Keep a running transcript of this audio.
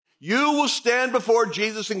You will stand before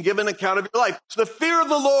Jesus and give an account of your life. It's the fear of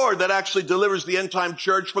the Lord that actually delivers the end-time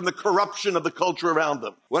church from the corruption of the culture around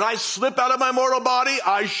them. When I slip out of my mortal body,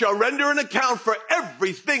 I shall render an account for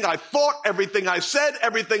everything I thought, everything I said,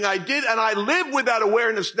 everything I did, and I live with that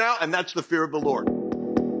awareness now, and that's the fear of the Lord.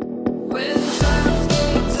 When times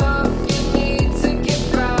get tough, you need to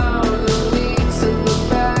get down. No need to look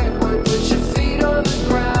backward, put your feet on the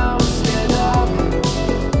ground. Stand up,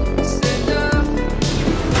 stand up.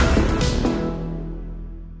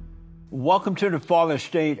 Welcome to The Fallen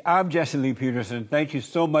State. I'm Jesse Lee Peterson. Thank you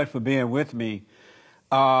so much for being with me.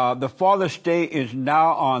 The Fallen State is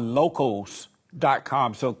now on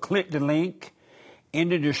locals.com. So click the link in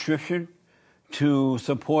the description to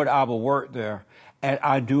support our work there. And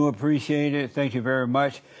I do appreciate it. Thank you very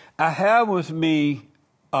much. I have with me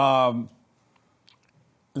Lance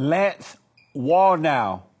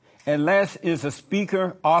Wallnau. And Lance is a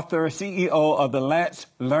speaker, author, CEO of the Lance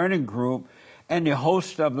Learning Group, and the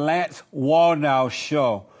host of Lance Wallnau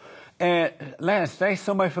Show. And Lance, thanks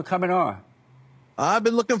so much for coming on. I've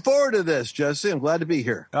been looking forward to this, Jesse. I'm glad to be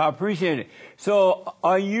here. I appreciate it. So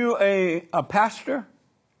are you a pastor?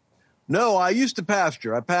 No, I used to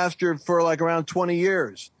pastor. I pastored for like around 20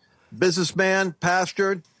 years. Businessman,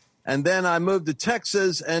 pastored, and then I moved to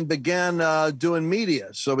Texas and began doing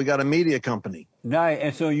media. So we got a media company. Nice.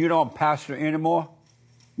 And so you don't pastor anymore?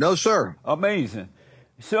 No, sir. Amazing.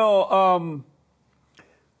 So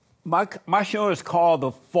my show is called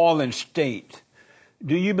The Fallen State.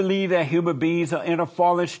 Do you believe that human beings are in a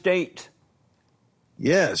fallen state?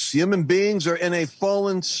 Yes, human beings are in a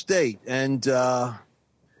fallen state, and that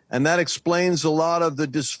explains a lot of the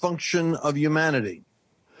dysfunction of humanity.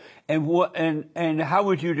 And how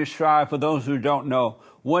would you describe, for those who don't know,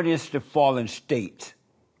 what is the fallen state?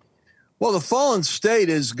 Well, the fallen state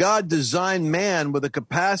is God designed man with a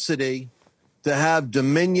capacity to have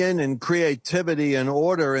dominion and creativity and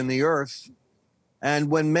order in the earth.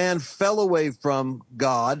 And when man fell away from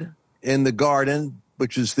God in the garden,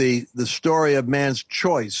 which is the story of man's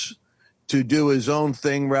choice to do his own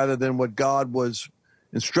thing rather than what God was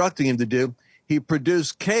instructing him to do, he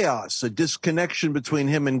produced chaos, a disconnection between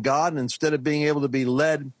him and God. And instead of being able to be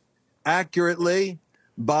led accurately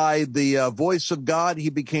by the voice of God,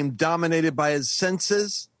 he became dominated by his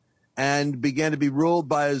senses and began to be ruled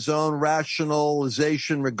by his own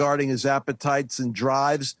rationalization regarding his appetites and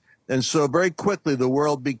drives. And so very quickly, the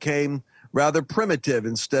world became rather primitive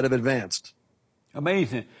instead of advanced.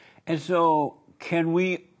 Amazing. And so can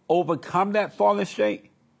we overcome that fallen state?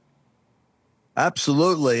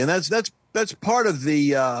 Absolutely. And that's part of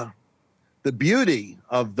the beauty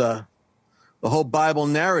of the whole Bible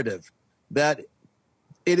narrative, that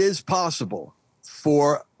it is possible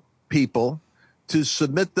for people to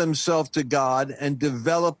submit themselves to God and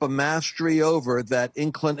develop a mastery over that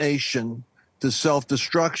inclination to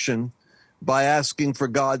self-destruction by asking for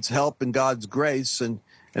God's help and God's grace. And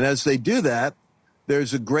as they do that,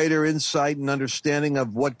 there's a greater insight and understanding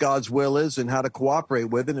of what God's will is and how to cooperate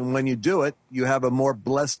with it. And when you do it, you have a more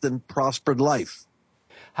blessed and prospered life.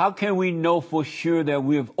 How can we know for sure that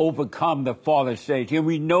we have overcome the fallen state? Can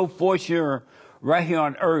we know for sure right here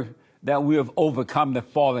on earth that we have overcome the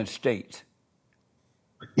fallen state?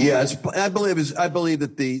 Yes, I believe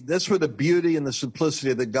that that's where the beauty and the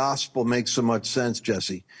simplicity of the gospel makes so much sense,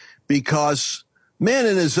 Jesse, because man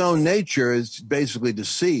in his own nature is basically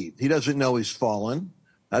deceived. He doesn't know he's fallen.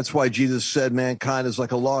 That's why Jesus said mankind is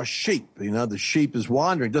like a lost sheep. You know, the sheep is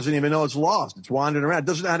wandering, doesn't even know it's lost. It's wandering around,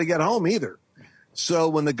 doesn't know how to get home either. So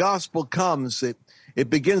when the gospel comes, it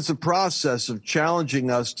begins the process of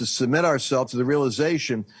challenging us to submit ourselves to the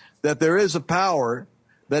realization that there is a power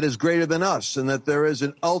that is greater than us, and that there is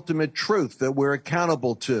an ultimate truth that we're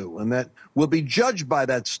accountable to, and that we'll be judged by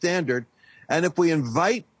that standard. And if we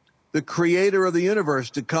invite the creator of the universe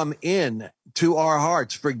to come in to our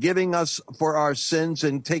hearts, forgiving us for our sins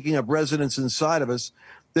and taking up residence inside of us,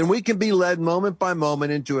 then we can be led moment by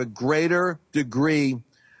moment into a greater degree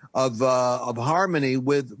of harmony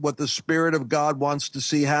with what the Spirit of God wants to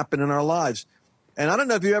see happen in our lives. And I don't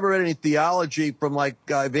know if you ever read any theology from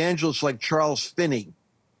evangelists like Charles Finney,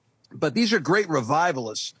 but these are great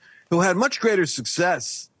revivalists who had much greater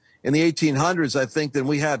success in the 1800s, I think, than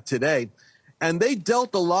we have today. And they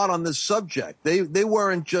dealt a lot on this subject. They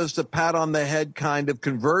weren't just a pat on the head kind of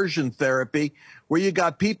conversion therapy where you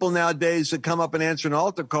got people nowadays that come up and answer an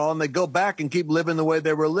altar call and they go back and keep living the way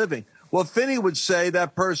they were living. Well, Finney would say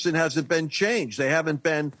that person hasn't been changed. They haven't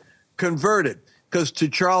been converted. Because to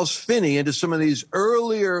Charles Finney and to some of these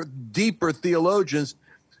earlier, deeper theologians,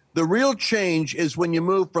 the real change is when you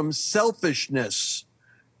move from selfishness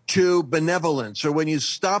to benevolence, or when you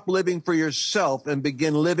stop living for yourself and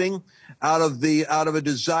begin living out of a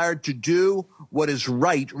desire to do what is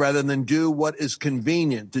right rather than do what is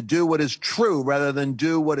convenient, to do what is true rather than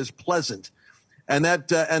do what is pleasant. And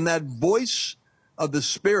that voice of the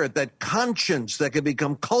Spirit, that conscience that can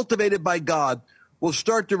become cultivated by God, will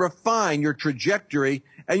start to refine your trajectory,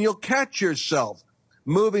 and you'll catch yourself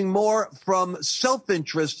moving more from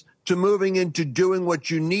self-interest to moving into doing what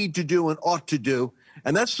you need to do and ought to do.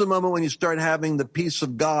 And that's the moment when you start having the peace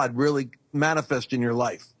of God really manifest in your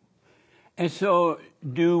life. And so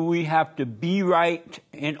do we have to be right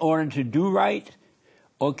in order to do right?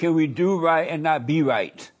 Or can we do right and not be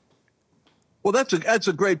right? Well, that's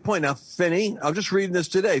a great point. Now, Finney, I'm just reading this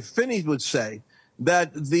today. Finney would say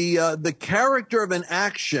that the character of an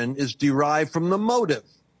action is derived from the motive.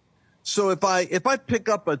 So if I pick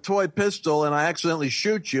up a toy pistol and I accidentally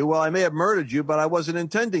shoot you, well, I may have murdered you, but I wasn't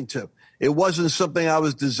intending to. It wasn't something I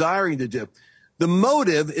was desiring to do. The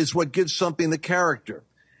motive is what gives something the character.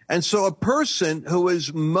 And so a person who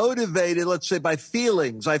is motivated, let's say, by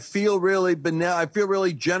feelings, I feel really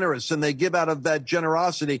generous, and they give out of that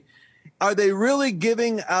generosity. Are they really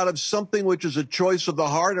giving out of something which is a choice of the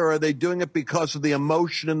heart, or are they doing it because of the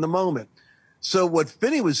emotion in the moment? So what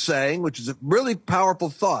Finney was saying, which is a really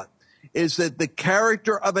powerful thought, is that the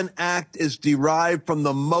character of an act is derived from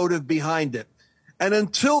the motive behind it. And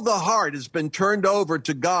until the heart has been turned over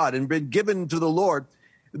to God and been given to the Lord,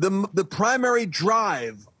 the primary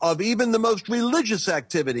drive of even the most religious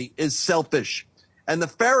activity is selfish. And the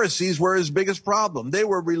Pharisees were his biggest problem. They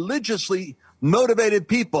were religiously motivated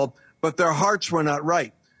people, but their hearts were not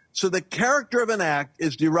right. So the character of an act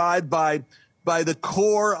is derived by the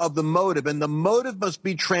core of the motive, and the motive must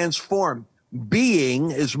be transformed.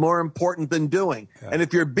 Being is more important than doing. Yeah. And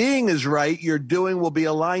if your being is right, your doing will be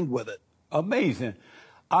aligned with it. Amazing.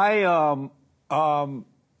 I've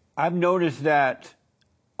noticed that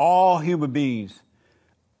all human beings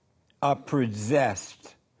are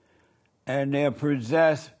possessed, and they're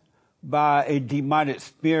possessed by a demonic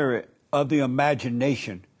spirit of the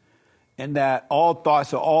imagination, and that all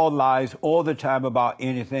thoughts are all lies all the time about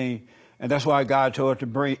anything. And that's why God told us to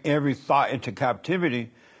bring every thought into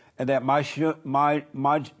captivity, and that my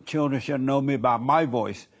children shall know me by my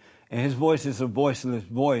voice, and his voice is a voiceless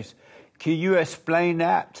voice. Can you explain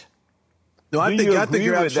that? No, I think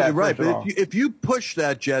you're absolutely right. But if you push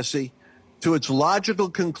that, Jesse, to its logical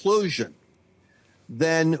conclusion,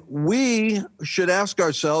 then we should ask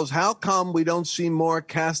ourselves, how come we don't see more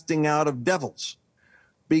casting out of devils?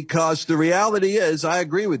 Because the reality is, I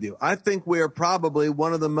agree with you. I think we are probably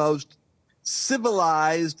one of the most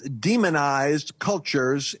civilized, demonized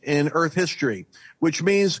cultures in Earth history, which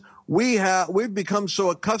means we've become so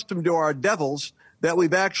accustomed to our devils that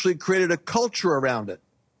we've actually created a culture around it.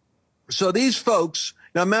 So these folks,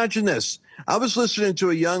 now imagine this. I was listening to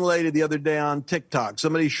a young lady the other day on TikTok.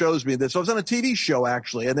 Somebody shows me this. I was on a TV show,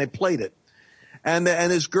 actually, and they played it. And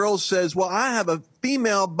this girl says, well, I have a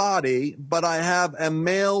female body, but I have a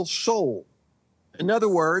male soul. In other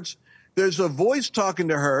words, there's a voice talking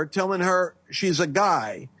to her, telling her she's a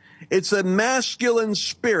guy. It's a masculine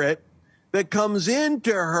spirit that comes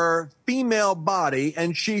into her female body,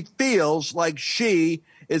 and she feels like she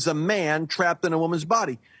is a man trapped in a woman's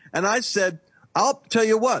body. And I said, I'll tell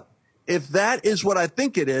you what, if that is what I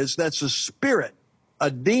think it is, that's a spirit,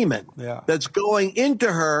 a demon that's going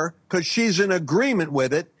into her because she's in agreement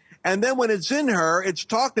with it. And then when it's in her, it's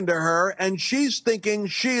talking to her, and she's thinking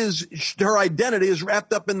her identity is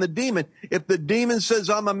wrapped up in the demon. If the demon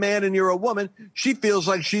says, I'm a man and you're a woman, she feels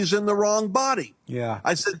like she's in the wrong body. Yeah.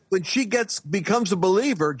 I said, when she becomes a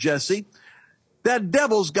believer, Jesse, that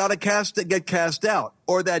devil's got to get cast out,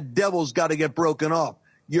 or that devil's got to get broken off.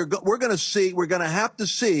 We're going to have to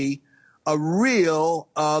see a real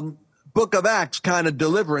Book of Acts kind of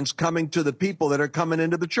deliverance coming to the people that are coming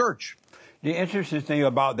into the church. The interesting thing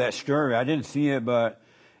about that story, I didn't see it, but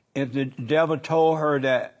if the devil told her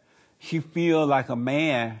that she feels like a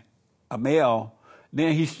man, a male,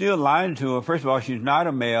 then he's still lying to her. First of all, she's not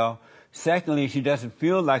a male. Secondly, she doesn't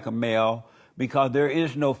feel like a male because there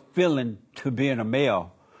is no feeling to being a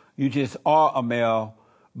male. You just are a male,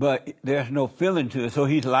 but there's no feeling to it. So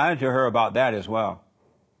he's lying to her about that as well.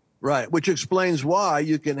 Right, which explains why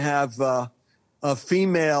you can have a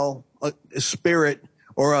female spirit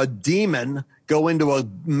or a demon go into a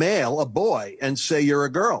male, a boy, and say you're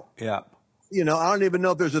a girl. Yeah. You know, I don't even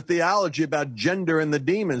know if there's a theology about gender and the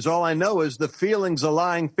demons. All I know is the feeling's a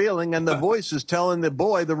lying feeling, and the voice is telling the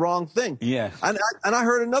boy the wrong thing. Yes. And I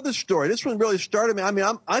heard another story. This one really started me. I mean,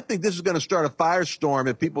 I think this is going to start a firestorm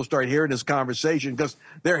if people start hearing this conversation, because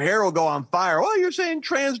their hair will go on fire. Oh, you're saying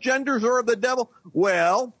transgenders are of the devil?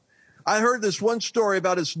 Well, I heard this one story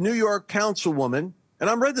about this New York councilwoman, and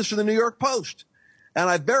I read this in the New York Post, and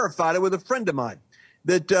I verified it with a friend of mine,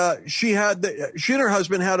 that she and her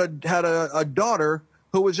husband had a daughter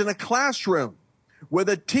who was in a classroom with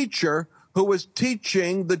a teacher who was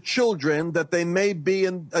teaching the children that they may be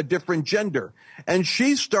in a different gender. And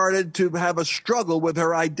she started to have a struggle with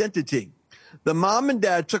her identity. The mom and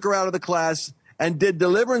dad took her out of the class and did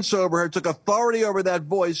deliverance over her, took authority over that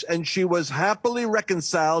voice, and she was happily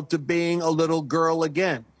reconciled to being a little girl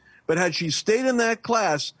again. But had she stayed in that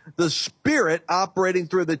class, the spirit operating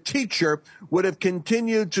through the teacher would have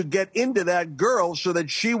continued to get into that girl so that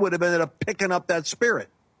she would have ended up picking up that spirit.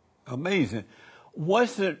 Amazing.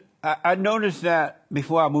 I noticed that,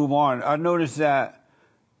 before I move on, I noticed that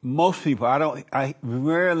most people, I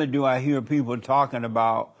rarely do I hear people talking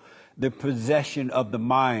about the possession of the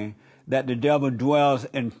mind, that the devil dwells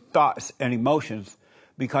in thoughts and emotions,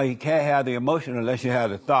 because you can't have the emotion unless you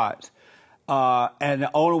have the thoughts. And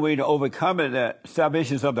the only way to overcome it, that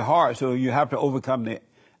salvation is of the heart, so you have to overcome the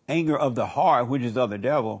anger of the heart, which is of the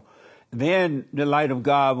devil. Then the light of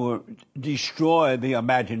God will destroy the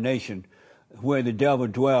imagination where the devil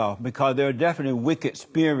dwells, because there are definitely wicked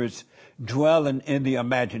spirits dwelling in the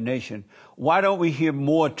imagination. Why don't we hear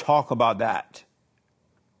more talk about that?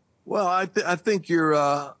 Well, I think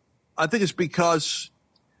I think it's because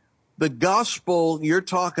the gospel you're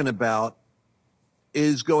talking about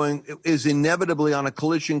is inevitably on a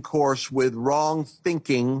collision course with wrong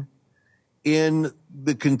thinking in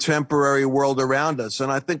the contemporary world around us.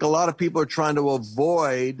 And I think a lot of people are trying to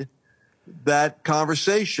avoid that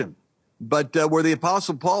conversation. But where the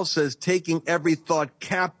Apostle Paul says, taking every thought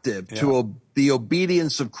captive to the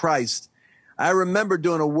obedience of Christ, I remember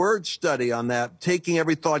doing a word study on that, taking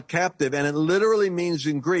every thought captive, and it literally means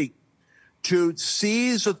in Greek to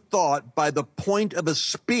seize a thought by the point of a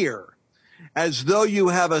spear, as though you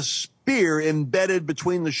have a spear embedded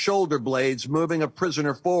between the shoulder blades, moving a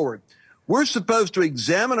prisoner forward. We're supposed to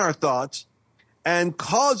examine our thoughts and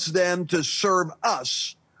cause them to serve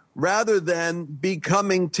us, rather than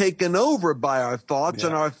becoming taken over by our thoughts.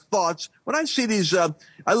 And our thoughts, when I see these,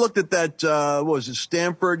 I looked at that,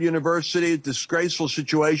 Stanford University, disgraceful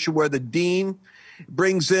situation where the dean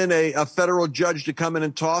brings in a federal judge to come in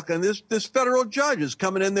and talk. And this federal judge is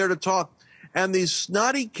coming in there to talk. And these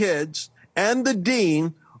snotty kids and the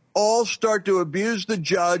dean all start to abuse the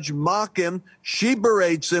judge, mock him, she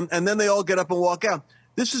berates him, and then they all get up and walk out.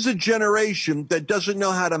 This is a generation that doesn't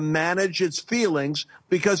know how to manage its feelings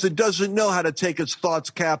because it doesn't know how to take its thoughts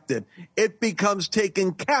captive. It becomes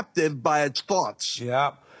taken captive by its thoughts.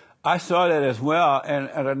 Yeah, I saw that as well. And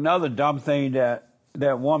another dumb thing that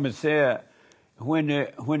woman said, when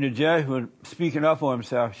the judge was speaking up for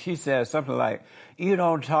himself, she said something like, you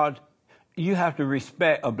have to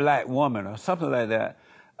respect a black woman, or something like that.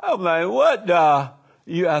 I'm like, what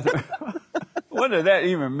what does that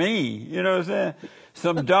even mean? You know what I'm saying?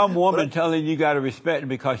 Some dumb woman telling you got to respect her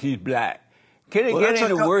because she's black. Can it get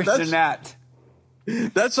any worse than that?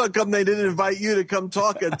 That's how come they didn't invite you to come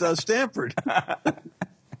talk at Stanford.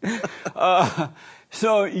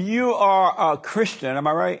 So you are a Christian, am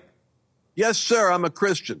I right? Yes, sir, I'm a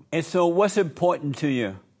Christian. And so what's important to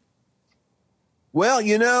you? Well,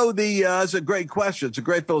 it's a great question. It's a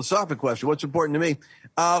great philosophical question. What's important to me?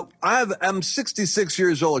 I'm 66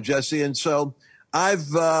 years old, Jesse, and so I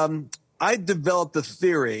developed a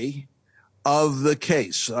theory of the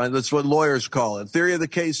case. That's what lawyers call it. Theory of the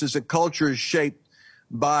case is that culture is shaped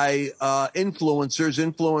by influencers.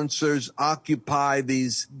 Influencers occupy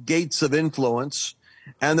these gates of influence,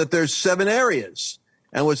 and that there's 7 areas.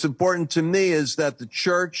 And what's important to me is that the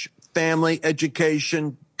church, family,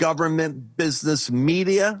 education, government, business,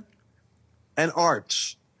 media, and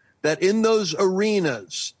arts, that in those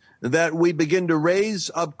arenas that we begin to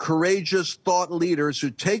raise up courageous thought leaders who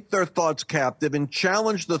take their thoughts captive and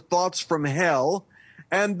challenge the thoughts from hell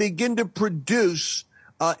and begin to produce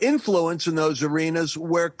influence in those arenas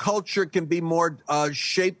where culture can be more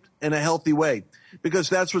shaped in a healthy way, because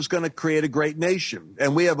that's what's going to create a great nation.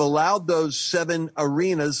 And we have allowed those 7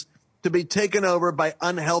 arenas to be taken over by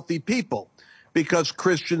unhealthy people because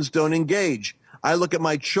Christians don't engage. I look at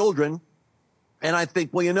my children and I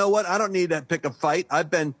think, well, you know what? I don't need to pick a fight.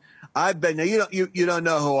 I've been, you don't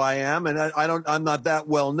know who I am, and I'm not that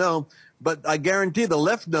well known, but I guarantee the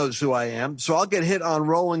left knows who I am. So I'll get hit on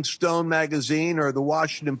Rolling Stone magazine or the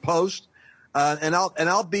Washington Post, and I'll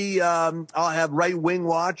have Right Wing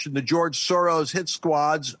Watch and the George Soros hit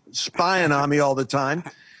squads spying on me all the time,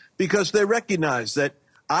 because they recognize that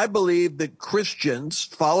I believe that Christians,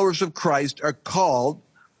 followers of Christ, are called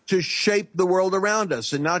to shape the world around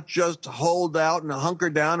us and not just hold out and hunker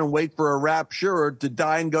down and wait for a rapture or to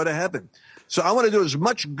die and go to heaven. So I want to do as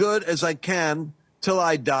much good as I can till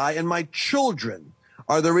I die. And my children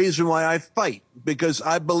are the reason why I fight, because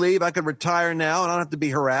I believe I could retire now and I don't have to be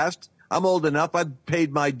harassed. I'm old enough. I've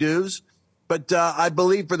paid my dues. But I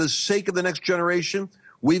believe for the sake of the next generation,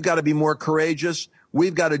 we've got to be more courageous.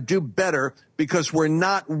 We've got to do better because we're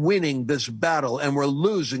not winning this battle and we're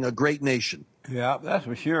losing a great nation. Yeah, that's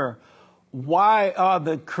for sure. Why are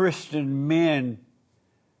the Christian men,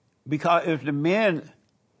 because if the men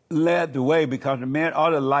led the way, because the men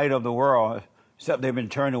are the light of the world, except they've been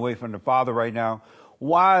turned away from the Father right now,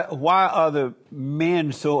 why are the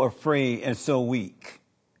men so afraid and so weak?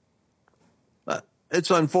 It's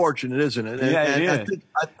unfortunate, isn't it? Yeah, it is.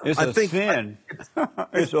 It's a sin.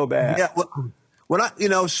 It's so bad. Yeah, when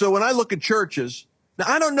I look at churches, now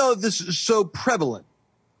I don't know if this is so prevalent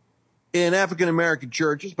in African American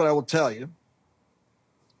churches, but I will tell you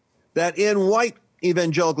that in white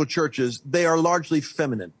evangelical churches, they are largely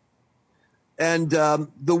feminine. And the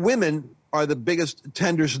women are the biggest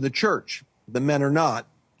tenders in the church. The men are not.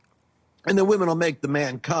 And the women will make the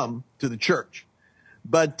man come to the church.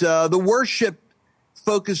 But the worship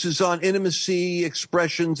focuses on intimacy,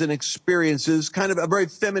 expressions, and experiences, kind of a very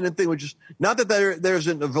feminine thing, which is not that there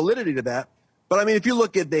isn't a validity to that. But I mean, if you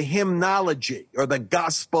look at the hymnology or the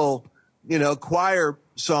gospel, choir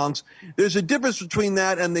songs, there's a difference between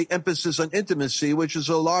that and the emphasis on intimacy, which is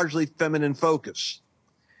a largely feminine focus.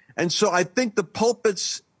 And so I think the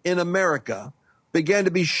pulpits in America began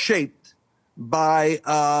to be shaped by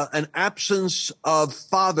an absence of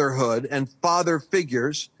fatherhood and father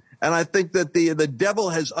figures. And I think that the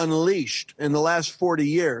devil has unleashed in the last 40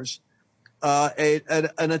 years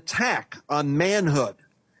an attack on manhood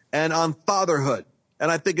and on fatherhood.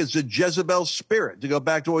 And I think it's a Jezebel spirit, to go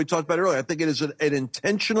back to what we talked about earlier. I think it is an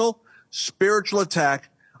intentional spiritual attack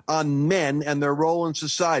on men and their role in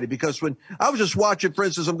society. Because when I was just watching, for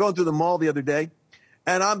instance, I'm going through the mall the other day,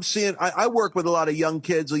 and I'm seeing, I work with a lot of young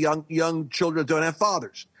kids, young children that don't have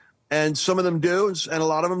fathers. And some of them do, and a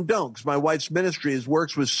lot of them don't, because my wife's ministry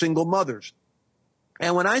works with single mothers.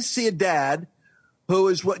 And when I see a dad who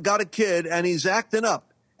has got a kid and he's acting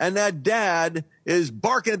up, and that dad is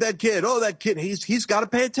barking at that kid, that kid, he's got to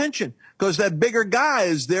pay attention, because that bigger guy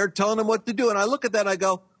is there telling him what to do. And I look at that and I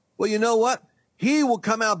go, well, you know what? He will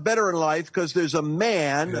come out better in life because there's a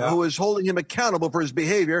man who is holding him accountable for his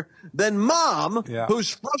behavior than mom, who's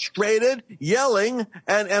frustrated, yelling,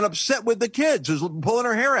 and upset with the kids, who's pulling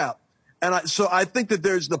her hair out. And so I think that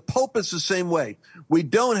the pulpit's the same way. We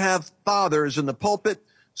don't have fathers in the pulpit,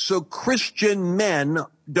 so Christian men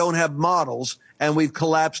don't have models, and we've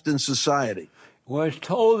collapsed in society. Well, it's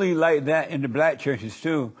totally like that in the black churches,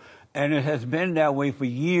 too. And it has been that way for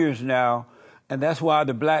years now. And that's why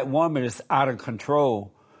the black woman is out of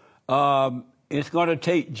control. It's going to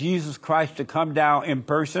take Jesus Christ to come down in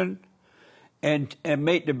person and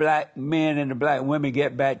make the black men and the black women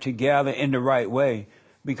get back together in the right way.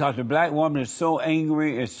 Because the black woman is so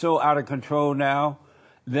angry, is so out of control now,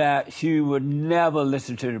 that she would never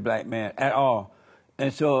listen to the black man at all.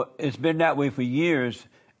 And so it's been that way for years,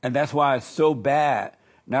 and that's why it's so bad.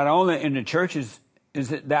 Not only in the churches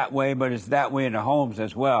is it that way, but it's that way in the homes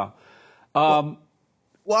as well. I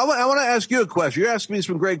want to ask you a question. You're asking me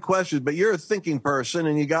some great questions, but you're a thinking person,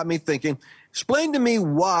 and you got me thinking. Explain to me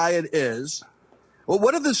why it is. Well,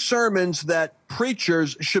 what are the sermons that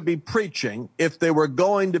preachers should be preaching if they were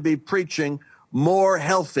going to be preaching more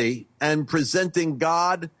healthy and presenting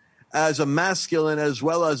God as a masculine as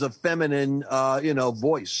well as a feminine,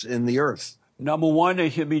 voice in the earth? Number one, they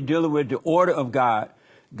should be dealing with the order of God.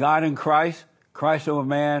 God in Christ, Christ over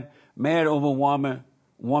man, man over woman,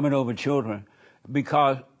 woman over children.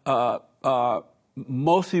 Because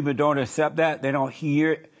most people don't accept that. They don't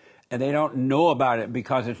hear it, and they don't know about it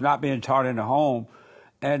because it's not being taught in the home.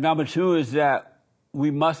 And number two is that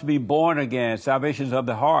we must be born again, salvation's of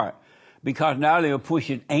the heart, because now they are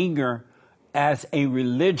pushing anger as a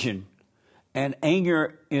religion. And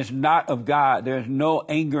anger is not of God. There's no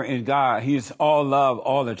anger in God. He's all love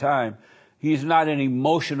all the time. He's not an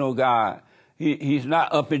emotional God. He's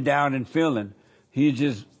not up and down and feeling. He's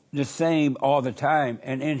just the same all the time.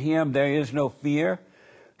 And in him there is no fear.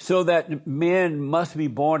 So that men must be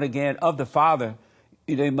born again of the Father.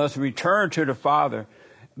 They must return to the Father.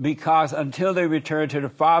 Because until they return to the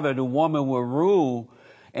Father, the woman will rule.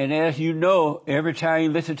 And as you know, every time you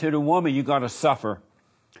listen to the woman, you're going to suffer.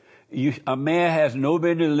 A man has no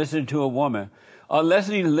business listening to a woman unless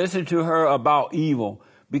he listen to her about evil,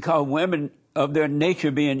 because women of their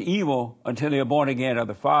nature being evil until they are born again of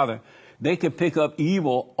the Father, they can pick up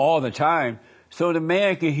evil all the time. So the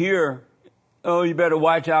man can hear, oh, you better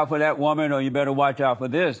watch out for that woman, or you better watch out for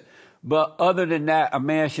this. But other than that, a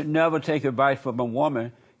man should never take advice from a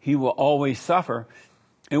woman. He will always suffer.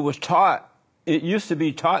 It was taught, it used to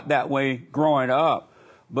be taught that way growing up,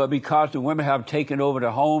 but because the women have taken over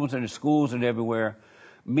the homes and the schools and everywhere,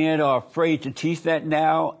 men are afraid to teach that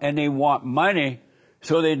now, and they want money,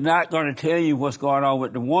 so they're not going to tell you what's going on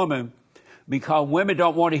with the woman, because women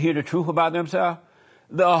don't want to hear the truth about themselves.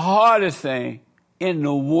 The hardest thing in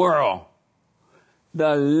the world,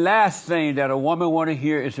 the last thing that a woman want to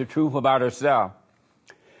hear is the truth about herself.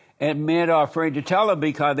 And men are afraid to tell her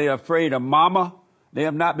because they're afraid of mama. They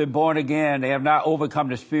have not been born again. They have not overcome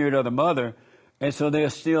the spirit of the mother. And so they're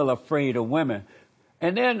still afraid of women.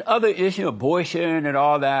 And then other issues, abortion and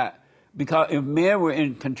all that, because if men were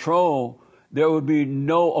in control, there would be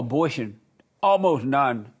no abortion, almost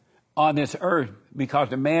none, on this earth, because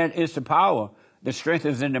the man is the power. The strength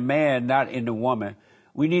is in the man, not in the woman.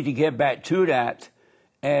 We need to get back to that.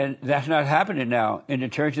 And that's not happening now in the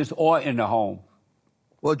churches or in the home.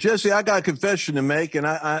 Well, Jesse, I got a confession to make, and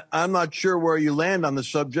I'm not sure where you land on the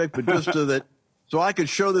subject, but just so I could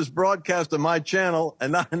show this broadcast on my channel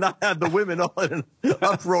and not have the women all in an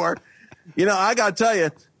uproar. You know, I got to tell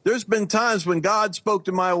you, there's been times when God spoke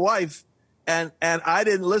to my wife, and I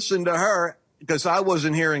didn't listen to her because I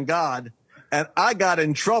wasn't hearing God, and I got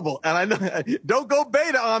in trouble. And I know, don't go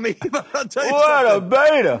beta on me. I'll tell you What something. a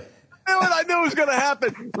beta! I knew it was going to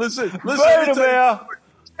happen. Listen, Beta, man.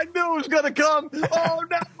 I knew it was going to come. Oh,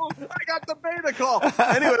 no, I got the beta call.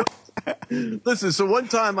 Anyway, listen, so one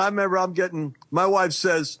time I remember my wife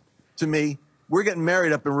says to me, we're getting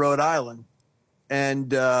married up in Rhode Island.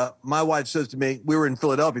 And my wife says to me, we were in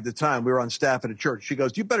Philadelphia at the time. We were on staff at a church. She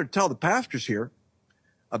goes, you better tell the pastors here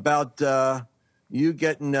about you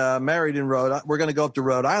getting married in we're going to go up to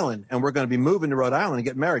Rhode Island, and we're going to be moving to Rhode Island and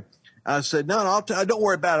get married. I said, no, don't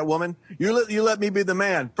worry about it, woman. You let me be the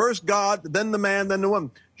man. First God, then the man, then the woman.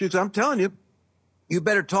 She said, I'm telling you, you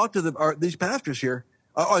better talk to these pastors here,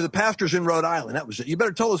 or the pastors in Rhode Island. That was it. You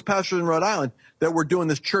better tell those pastors in Rhode Island that we're doing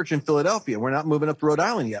this church in Philadelphia. We're not moving up to Rhode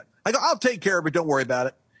Island yet. I go, I'll take care of it. Don't worry about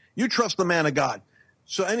it. You trust the man of God.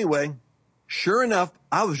 So anyway, sure enough,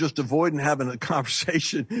 I was just avoiding having a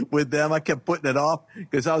conversation with them. I kept putting it off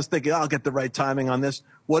because I was thinking, I'll get the right timing on this.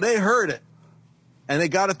 Well, they heard it. And they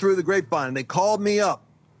got it through the grapevine. And they called me up,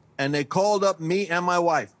 and they called up me and my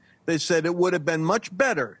wife. They said it would have been much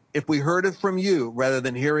better if we heard it from you rather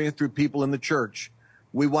than hearing it through people in the church.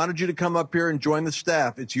 We wanted you to come up here and join the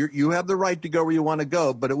staff. You have the right to go where you want to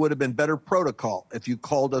go, but it would have been better protocol if you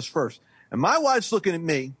called us first. And my wife's looking at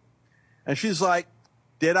me, and she's like,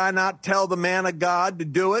 did I not tell the man of God to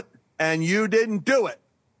do it? And you didn't do it.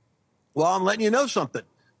 Well, I'm letting you know something.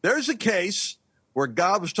 There's a case where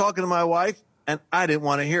God was talking to my wife, and I didn't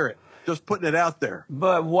want to hear it. Just putting it out there.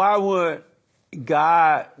 But why would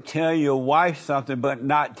God tell your wife something but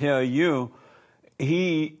not tell you?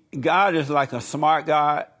 God is like a smart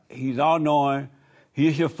God. He's all-knowing.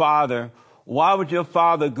 He's your father. Why would your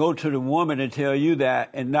father go to the woman and tell you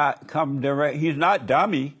that and not come direct? He's not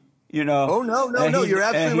dummy, you know. Oh, no, you're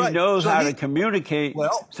absolutely right. And he knows how to communicate.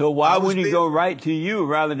 Well, so why would he go right to you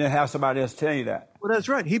rather than have somebody else tell you that? Well, that's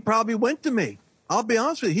right. He probably went to me. I'll be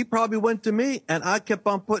honest with you. He probably went to me, and I kept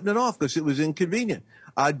on putting it off because it was inconvenient.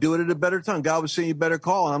 I'd do it at a better time. God was saying, you better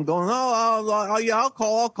call. And I'm going, yeah, I'll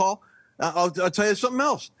call. I'll tell you something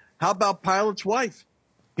else. How about Pilate's wife?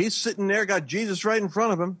 He's sitting there, got Jesus right in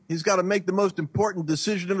front of him. He's got to make the most important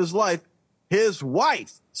decision of his life. His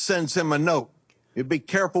wife sends him a note. You be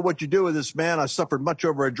careful what you do with this man. I suffered much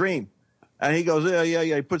over a dream. And he goes, yeah.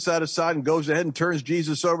 He puts that aside and goes ahead and turns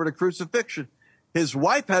Jesus over to crucifixion. His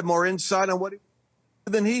wife had more insight on what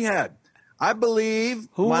than he had. I believe.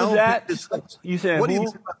 Who was that? You said what who? do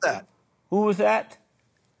you think about that? Who was that?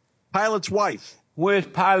 Pilate's wife. Where's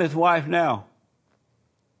Pilate's wife now?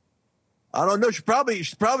 I don't know. She probably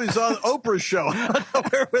is on Oprah's show. I don't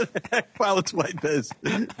know where the heck Pilate's wife is.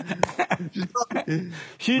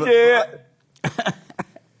 She did.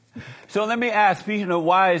 So let me ask, speaking of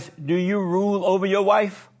wives, do you rule over your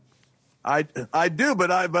wife? I do,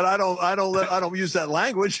 but I don't use that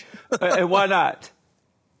language. And why not?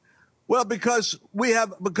 Well, because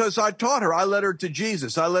I taught her. I led her to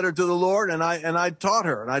Jesus. I led her to the Lord, and I taught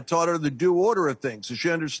her. And I taught her the due order of things, so she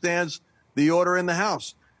understands the order in the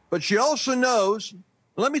house. But she also knows,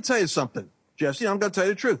 let me tell you something, Jesse, I'm going to tell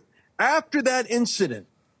you the truth. After that incident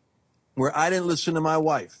where I didn't listen to my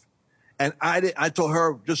wife, and I told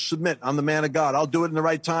her, just submit, I'm the man of God. I'll do it in the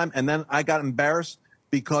right time. And then I got embarrassed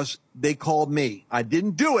because they called me. I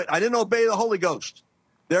didn't do it. I didn't obey the Holy Ghost.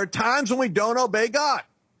 There are times when we don't obey God.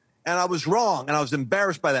 and I was wrong, and I was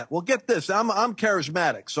embarrassed by that. Well, get this. I'm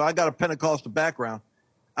charismatic, so I got a Pentecostal background.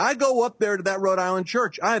 I go up there to that Rhode Island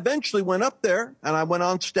church. I eventually went up there, and I went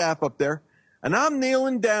on staff up there, and I'm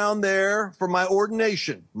kneeling down there for my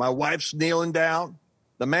ordination. My wife's kneeling down.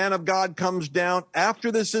 The man of God comes down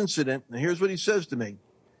after this incident, and here's what he says to me.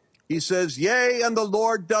 He says, yea, and the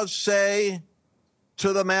Lord does say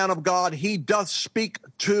to the man of God, he doth speak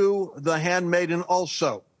to the handmaiden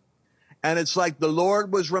also. And it's like the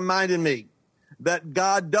Lord was reminding me that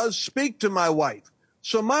God does speak to my wife.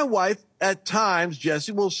 So my wife, at times,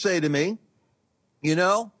 Jesse, will say to me, you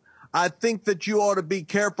know, I think that you ought to be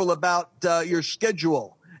careful about your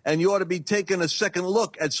schedule, and you ought to be taking a second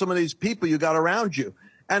look at some of these people you got around you.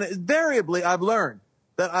 And invariably, I've learned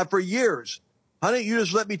that for years, honey, you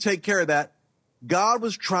just let me take care of that. God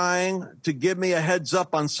was trying to give me a heads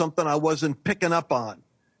up on something I wasn't picking up on.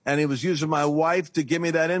 And he was using my wife to give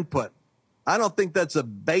me that input. I don't think that's a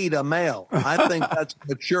beta male. I think that's a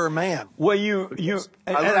mature man. Well,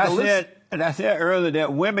 I said earlier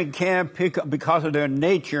that women can pick up, because of their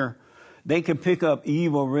nature, they can pick up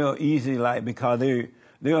evil real easy, like because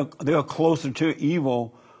they're closer to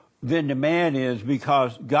evil than the man is,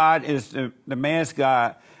 because God is the man's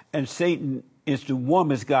God and Satan is the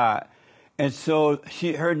woman's God. And so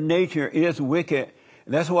her nature is wicked.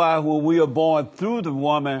 That's why when we are born through the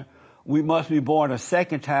woman, we must be born a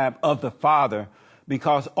second time of the Father,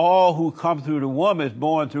 because all who come through the woman is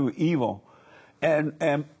born through evil. And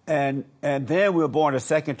then we're born a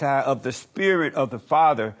second time of the Spirit of the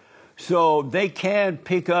Father. So they can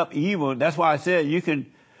pick up evil. That's why I said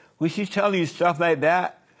when she's telling you stuff like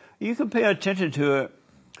that, you can pay attention to it.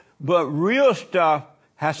 But real stuff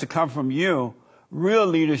has to come from you. Real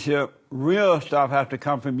leadership, real stuff has to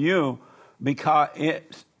come from you, because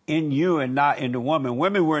it's in you and not in the woman.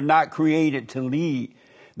 Women were not created to lead.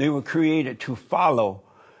 They were created to follow.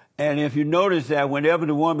 And if you notice that whenever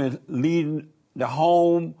the woman is leading the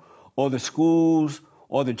home or the schools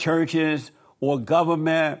or the churches or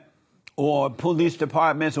government or police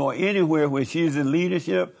departments or anywhere where she's in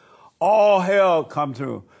leadership, all hell come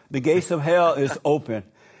through. The gates of hell is open.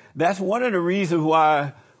 That's one of the reasons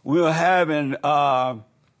why we're having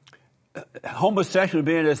homosexual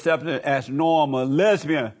being accepted as normal,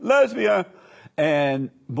 lesbian, and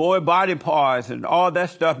boy body parts and all that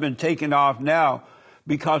stuff been taken off now,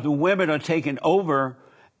 because the women are taking over,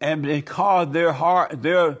 and because their heart,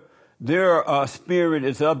 their spirit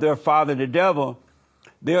is of their father, the devil.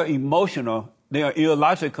 They're emotional, they're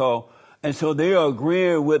illogical, and so they are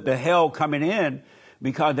agreeing with the hell coming in,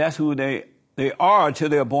 because that's who they are until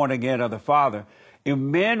they're born again of the Father. If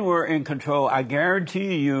men were in control, I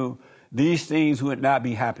guarantee you these things would not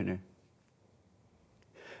be happening.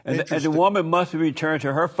 And the woman must return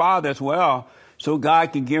to her father as well, so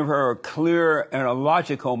God can give her a clear and a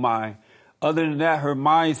logical mind. Other than that, her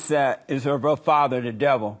mindset is of her father, the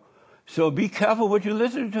devil. So be careful what you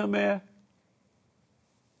listen to, man.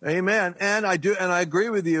 Amen. And I agree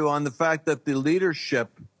with you on the fact that the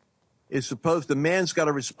leadership is the man's got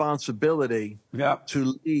a responsibility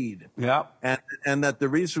to lead. And that the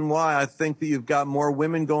reason why I think that you've got more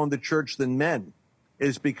women going to church than men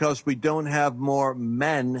is because we don't have more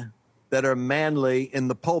men that are manly in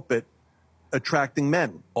the pulpit attracting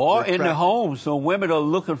men. Or in the home. So women are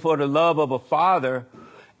looking for the love of a father,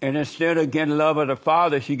 and instead of getting love of the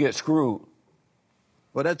father, she gets screwed.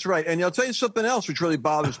 Well, that's right. And I'll tell you something else which really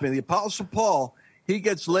bothers me. The Apostle Paul, he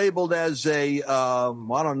gets labeled as I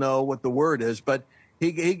don't know what the word is, but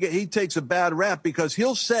he takes a bad rap because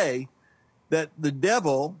he'll say that the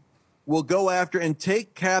devil will go after and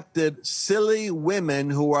take captive silly women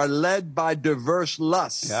who are led by diverse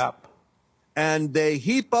lusts. Yep. And they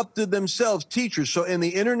heap up to themselves teachers. So in the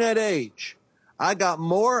internet age, I got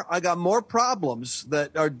more problems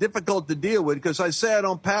that are difficult to deal with, because I say I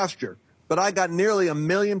don't pastor, but I got nearly 1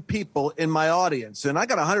 million people in my audience, and I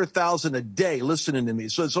got 100,000 a day listening to me.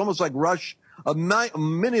 So it's almost like a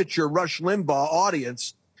miniature Rush Limbaugh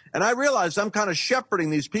audience. And I realized I'm kind of shepherding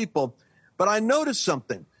these people, but I noticed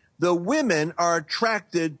something. The women are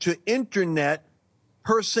attracted to internet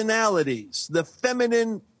personalities, the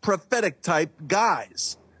feminine prophetic type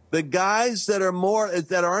guys, the guys that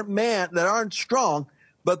aren't strong,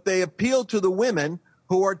 but they appeal to the women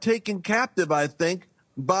who are taken captive, I think,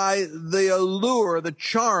 by the allure, the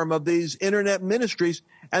charm of these internet ministries.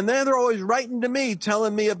 And then they're always writing to me,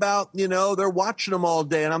 telling me about, they're watching them all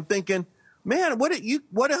day. And I'm thinking, man,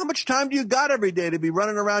 how much time do you got every day to be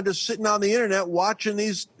running around just sitting on the internet watching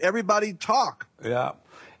everybody talk? Yeah.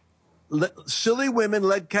 Silly women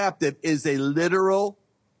led captive is a literal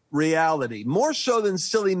reality, more so than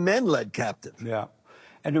silly men led captive. Yeah.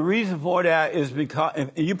 And the reason for that is because,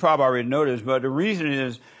 and you probably already know this, but the reason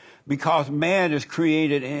is because man is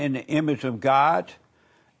created in the image of God,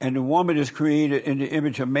 and the woman is created in the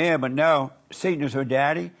image of man, but now Satan is her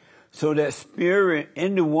daddy. So that spirit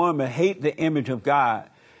in the woman hate the image of God.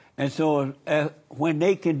 And so when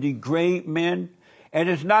they can degrade men, and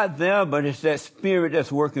it's not them, but it's that spirit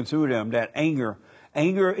that's working through them, that anger.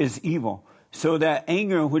 Anger is evil. So that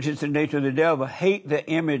anger, which is the nature of the devil, hate the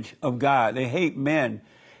image of God. They hate men.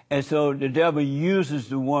 And so the devil uses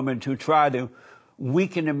the woman to try to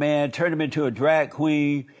weaken the man, turn him into a drag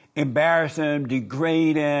queen, embarrass him,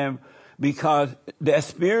 degrade him, because that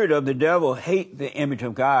spirit of the devil hate the image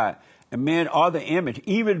of God. And men are the image.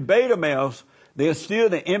 Even beta males, they're still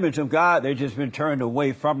the image of God. They've just been turned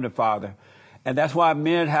away from the Father. And that's why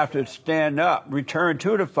men have to stand up, return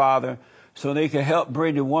to the Father, so they can help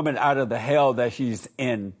bring the woman out of the hell that she's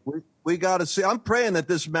in. We got to see. I'm praying that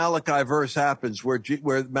this Malachi verse happens where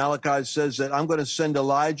Malachi says that I'm going to send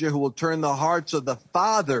Elijah who will turn the hearts of the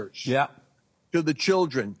fathers to the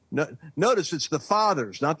children. Notice it's the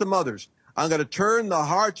fathers, not the mothers. I'm going to turn the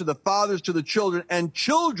hearts of the fathers to the children and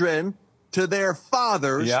children to their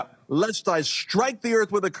fathers, lest I strike the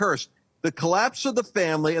earth with a curse. The collapse of the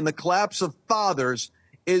family and the collapse of fathers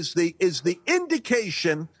is the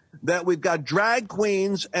indication that we've got drag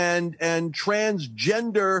queens and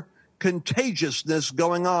transgender contagiousness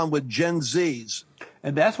going on with Gen Zs.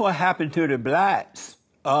 And that's what happened to the blacks.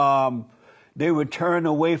 They would turn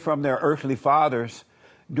away from their earthly fathers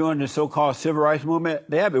during the so-called civil rights movement.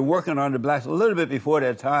 They had been working on the blacks a little bit before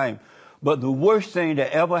that time. But the worst thing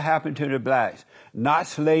that ever happened to the blacks, not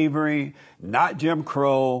slavery, not Jim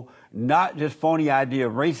Crow, not just phony idea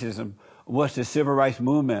of racism, was the civil rights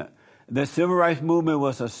movement. The civil rights movement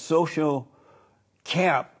was a social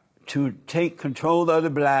camp to take control of the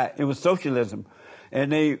black. It was socialism.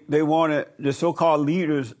 And they wanted the so-called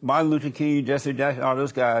leaders, Martin Luther King, Jesse Jackson, all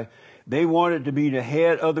those guys, they wanted to be the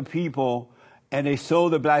head of the people, and they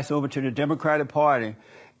sold the blacks over to the Democratic Party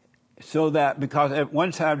so that, because at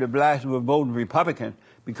one time the blacks were voting Republican,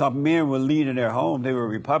 because men were leading their home, they were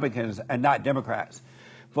Republicans and not Democrats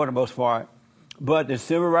for the most part. But the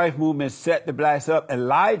civil rights movement set the blacks up and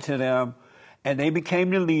lied to them, and they became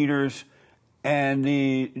the leaders, and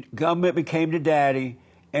the government became the daddy,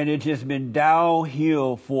 and it's just been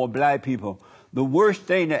downhill for black people. The worst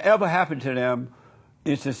thing that ever happened to them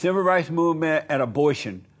is the civil rights movement and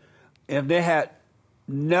abortion. If they had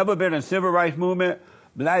never been a civil rights movement,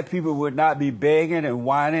 black people would not be begging and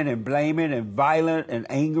whining and blaming and violent and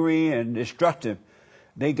angry and destructive.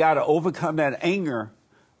 They got to overcome that anger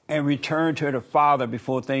and return to the Father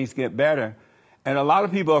before things get better. And a lot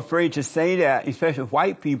of people are afraid to say that, especially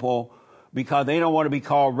white people, because they don't want to be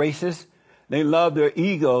called racist. They love their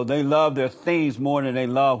ego. They love their things more than they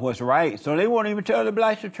love what's right. So they won't even tell the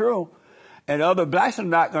blacks the truth. And other blacks are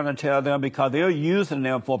not going to tell them because they're using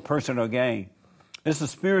them for personal gain. It's a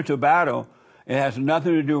spiritual battle. It has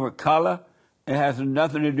nothing to do with color. It has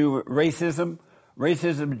nothing to do with racism.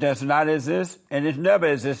 Racism does not exist, and it's never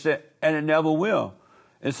existed, and it never will.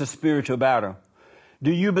 It's a spiritual battle.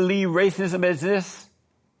 Do you believe racism exists?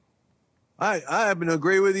 I happen to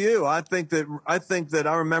agree with you. I think that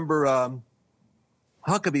I remember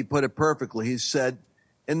Huckabee put it perfectly. He said,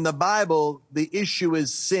 in the Bible, the issue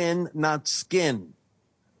is sin, not skin.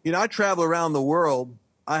 You know, I travel around the world.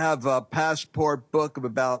 I have a passport book of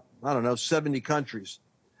about, 70 countries.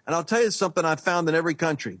 And I'll tell you something I found in every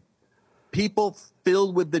country. People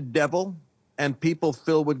filled with the devil and people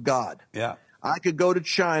filled with God. Yeah. I could go to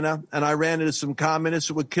China and I ran into some communists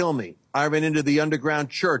that would kill me. I ran into the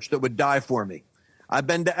underground church that would die for me. I've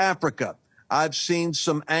been to Africa. I've seen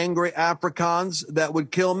some angry Afrikaans that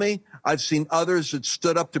would kill me. I've seen others that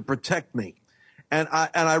stood up to protect me. And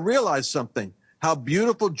I realized something, how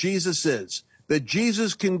beautiful Jesus is, that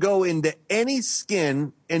Jesus can go into any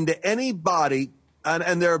skin, into any body,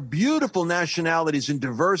 and there are beautiful nationalities and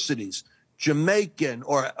diversities, Jamaican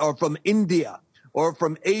or from India or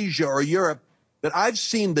from Asia or Europe, that I've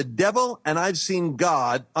seen the devil and I've seen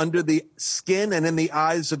God under the skin and in the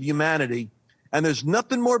eyes of humanity. And there's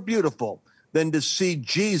nothing more beautiful than to see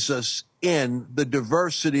Jesus in the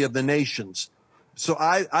diversity of the nations. So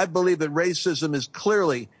I believe that racism is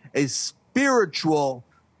clearly a spiritual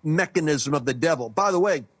mechanism of the devil. By the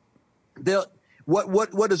way,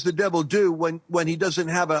 what does the devil do when he doesn't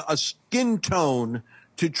have a skin tone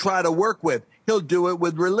to try to work with? He'll do it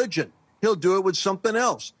with religion. He'll do it with something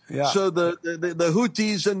else. Yeah. So the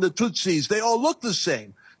Houthis and the Tutsis, they all look the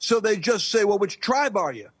same. So they just say, well, which tribe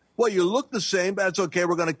are you? Well, you look the same, but that's okay.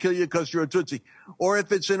 We're going to kill you because you're a Tutsi. Or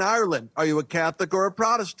if it's in Ireland, are you a Catholic or a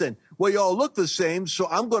Protestant? Well, you all look the same, so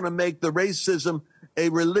I'm going to make the racism a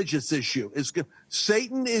religious issue.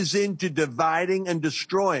 Satan is into dividing and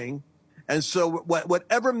destroying. And so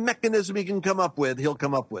whatever mechanism he can come up with, he'll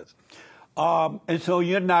come up with. And so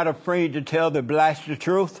you're not afraid to tell the blacks the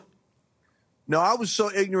truth? No, I was so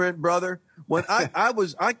ignorant, brother. When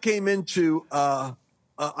I came into,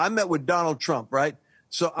 I met with Donald Trump, right?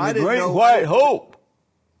 So I didn't know. The Great White Hope.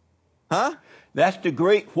 Huh? That's the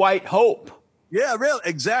Great White Hope. Yeah, really,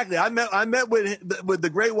 exactly. I met with the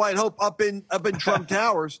Great White Hope up in Trump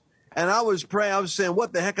Towers, and I was praying. I was saying,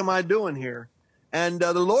 "What the heck am I doing here?" And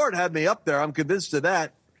the Lord had me up there. I'm convinced of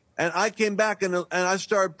that. And I came back and I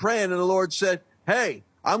started praying, and the Lord said, "Hey,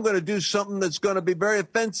 I'm going to do something that's going to be very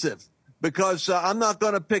offensive, because I'm not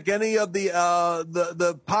going to pick any of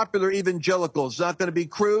the popular evangelicals. It's not going to be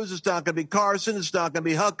Cruz. It's not going to be Carson. It's not going to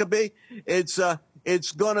be Huckabee.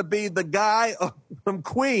 It's going to be the guy from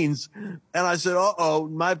Queens." And I said, uh-oh,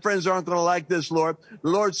 my friends aren't going to like this, Lord. The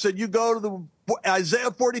Lord said, "You go to the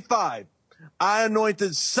Isaiah 45. I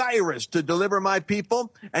anointed Cyrus to deliver my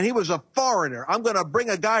people, and he was a foreigner. I'm going to bring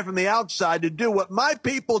a guy from the outside to do what my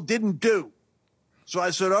people didn't do." So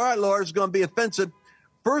I said, "All right, Lord, it's going to be offensive."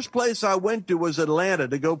 First place I went to was Atlanta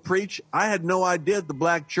to go preach. I had no idea the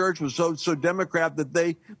black church was so Democrat that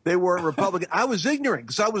they weren't Republican. I was ignorant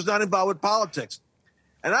because I was not involved with politics.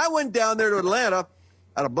 And I went down there to Atlanta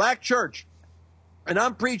at a black church, and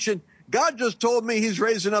I'm preaching. God just told me he's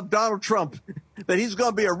raising up Donald Trump, that he's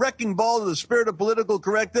going to be a wrecking ball to the spirit of political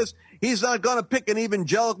correctness. He's not going to pick an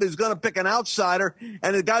evangelical. He's going to pick an outsider,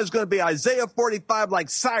 and the guy's going to be Isaiah 45 like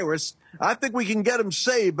Cyrus. I think we can get him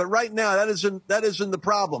saved, but right now that isn't the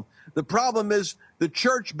problem. The problem is the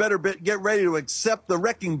church better get ready to accept the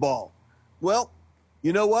wrecking ball. Well,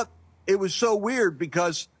 you know what? It was so weird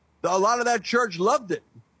because a lot of that church loved it,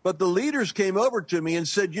 but the leaders came over to me and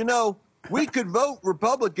said, "We could vote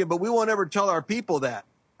Republican, but we won't ever tell our people that."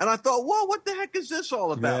 And I thought, whoa, what the heck is this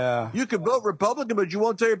all about? Yeah. You could vote Republican, but you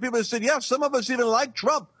won't tell your people. They said, "Yeah, some of us even like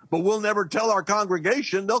Trump, but we'll never tell our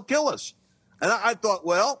congregation. They'll kill us." And I thought,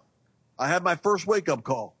 well, I had my first wake-up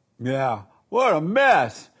call. Yeah. What a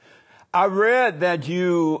mess. I read that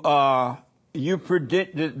you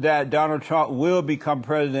predicted that Donald Trump will become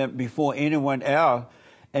president before anyone else,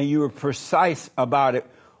 and you were precise about it.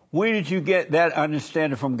 Where did you get that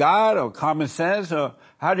understanding, from God or common sense, or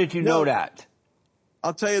how did you know that?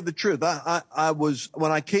 I'll tell you the truth. I was,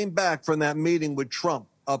 when I came back from that meeting with Trump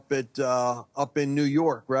up in New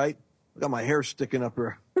York, right? I got my hair sticking up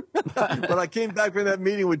here. But I came back from that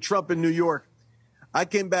meeting with Trump in New York. I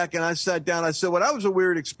came back and I sat down. I said, "Well, that was a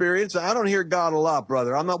weird experience. I don't hear God a lot,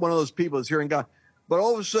 brother. I'm not one of those people that's hearing God. But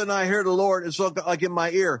all of a sudden I hear the Lord. It's like in my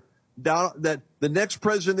ear, that the next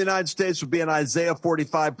president of the United States would be an Isaiah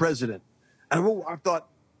 45 president." And I thought,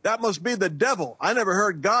 that must be the devil. I never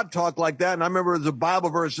heard God talk like that. And I remember there's a Bible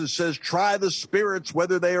verse that says, "Try the spirits,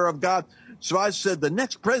 whether they are of God." So I said, the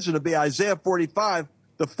next president will be Isaiah 45.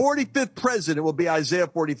 The 45th president will be Isaiah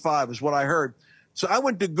 45 is what I heard. So I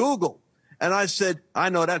went to Google and I said, I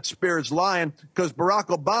know that spirit's lying, because Barack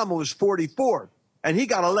Obama was 44 and he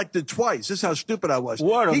got elected twice. This is how stupid I was.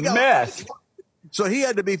 What a mess. So he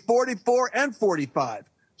had to be 44 and 45.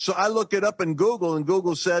 So I look it up in Google, and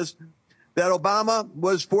Google says that Obama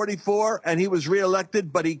was 44 and he was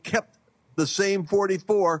reelected, but he kept the same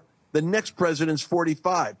 44. The next president's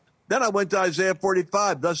 45. Then I went to Isaiah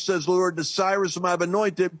 45. "Thus says the Lord to Cyrus, whom I've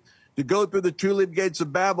anointed, to go through the two-leaved gates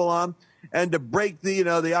of Babylon and to break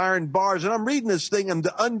the iron bars." And I'm reading this thing, and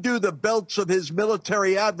to undo the belts of his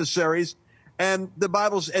military adversaries. And the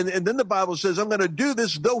Bible, and then the Bible says, "I'm going to do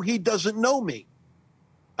this though he doesn't know me."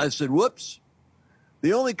 I said, whoops.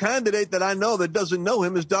 The only candidate that I know that doesn't know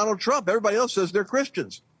him is Donald Trump. Everybody else says they're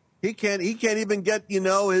Christians. He can't even get,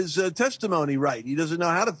 his testimony right. He doesn't know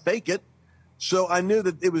how to fake it. So I knew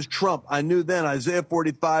that it was Trump. I knew then Isaiah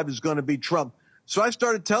 45 is going to be Trump. So I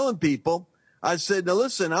started telling people, I said, now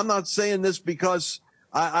listen, I'm not saying this because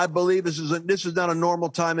I believe this is not a normal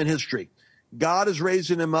time in history. God is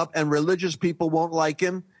raising him up, and religious people won't like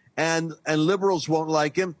him, and liberals won't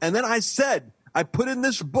like him. And then I said, I put in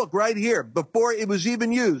this book right here, before it was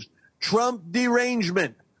even used, Trump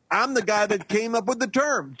derangement. I'm the guy that came up with the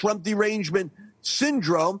term Trump derangement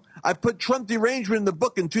syndrome. I put Trump derangement in the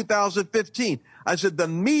book in 2015. I said the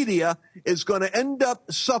media is going to end up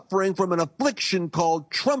suffering from an affliction called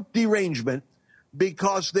Trump derangement,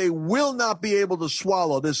 because they will not be able to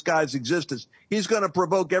swallow this guy's existence. He's going to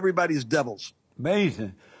provoke everybody's devils.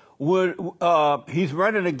 Amazing. He's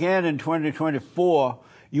running again in 2024.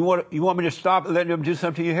 You want me to stop and let him do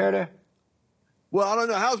something to your hair there? Well, I don't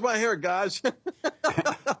know. How's my hair, guys?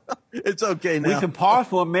 It's okay now. We can pause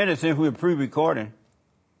for a minute since we're pre-recording.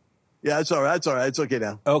 Yeah, it's all right. It's all right. It's okay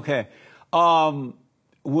now. Okay.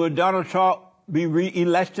 Will Donald Trump be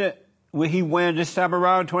re-elected? Will he win this time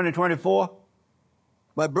around, 2024?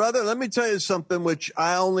 My brother, let me tell you something which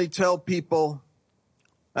I only tell people.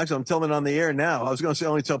 Actually, I'm telling it on the air now. I was going to say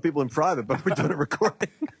only tell people in private, but we're doing a recording.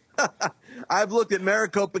 I've looked at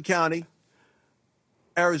Maricopa County,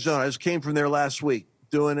 Arizona. I just came from there last week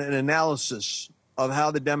doing an analysis of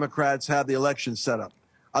how the Democrats have the election set up.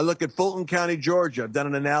 I look at Fulton County, Georgia. I've done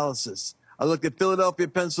an analysis. I looked at Philadelphia,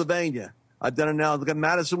 Pennsylvania. I've done an analysis. Look at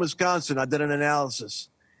Madison, Wisconsin. I've done an analysis.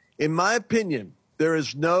 In my opinion, there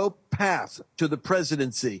is no path to the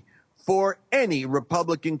presidency for any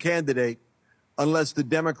Republican candidate unless the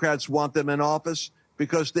Democrats want them in office,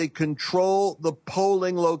 because they control the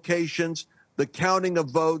polling locations, the counting of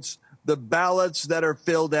votes, the ballots that are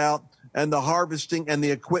filled out, and the harvesting and the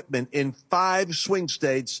equipment. In 5 swing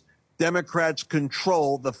states, Democrats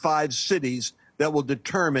control the 5 cities that will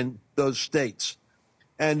determine those states.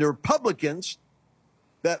 And the Republicans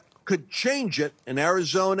that could change it in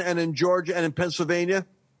Arizona and in Georgia and in Pennsylvania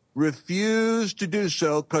refuse to do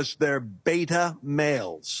so because they're beta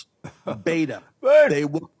males. Beta. They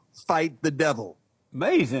will fight the devil.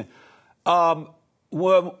 Amazing.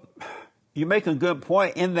 Well, you make a good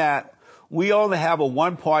point in that we only have a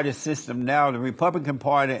one-party system now. The Republican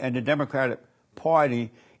Party and the Democratic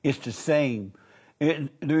Party is the same. The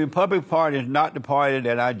Republican Party is not the party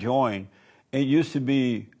that I joined. It used to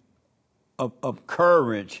be of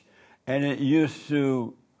courage, and it used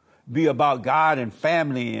to be about God and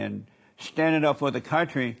family and standing up for the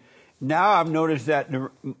country. Now I've noticed that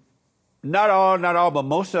not all, but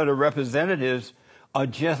most of the representatives are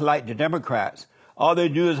just like the Democrats. All they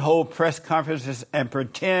do is hold press conferences and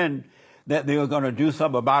pretend that they are going to do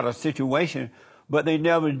something about a situation, but they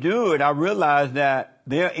never do it. I realize that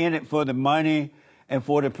they're in it for the money and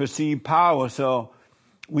for the perceived power. So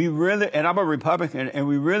we really, and I'm a Republican, and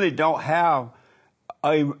we really don't have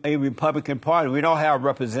a Republican Party. We don't have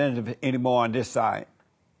representatives anymore on this side.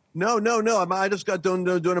 No. I just got done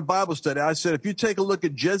doing a Bible study. I said, if you take a look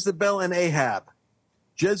at Jezebel and Ahab,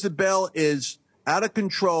 Jezebel is out of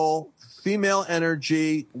control, female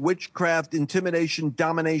energy, witchcraft, intimidation,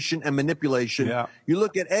 domination, and manipulation. Yeah. You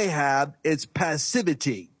look at Ahab, it's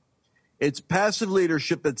passivity. It's passive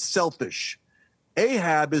leadership that's selfish.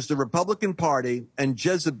 Ahab is the Republican Party, and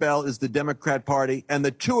Jezebel is the Democrat Party, and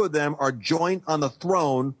the two of them are joint on the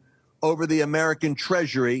throne over the American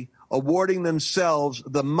Treasury, awarding themselves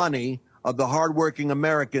the money of the hardworking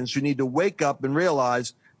Americans who need to wake up and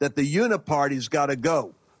realize that the uniparty's got to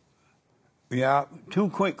go. Yeah, 2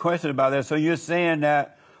 quick questions about that. So you're saying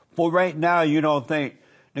that for right now, you don't think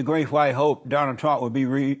the great white hope, Donald Trump, will be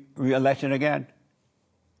re-elected again?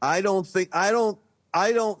 I don't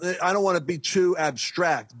want to be too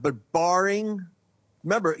abstract, but barring,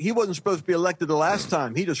 remember, he wasn't supposed to be elected the last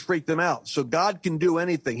time. He just freaked them out. So God can do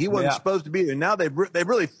anything. He wasn't supposed to be there. Now they've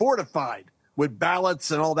really fortified with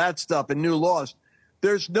ballots and all that stuff and new laws.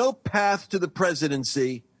 There's no path to the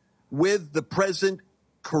presidency with the present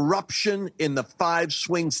corruption in the 5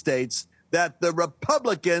 swing states that the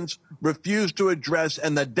Republicans refuse to address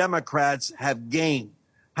and the Democrats have gained.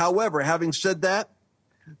 However, having said that,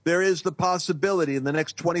 there is the possibility in the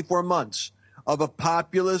next 24 months of a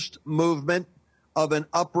populist movement, of an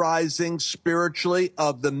uprising spiritually,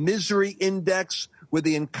 of the misery index with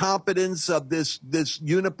the incompetence of this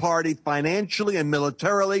uniparty financially and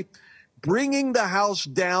militarily, bringing the House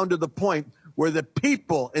down to the point where the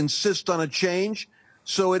people insist on a change.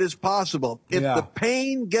 So it is possible. If the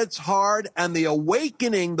pain gets hard and the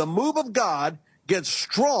awakening, the move of God gets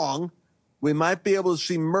strong, we might be able to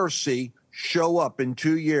see mercy show up in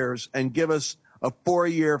 2 years and give us a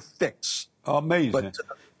 4-year fix. Amazing. But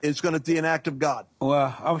it's going to be an act of God.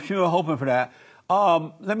 Well, I'm sure hoping for that.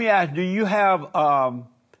 Let me ask, do you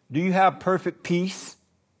have perfect peace?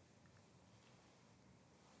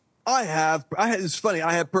 I have. It's funny.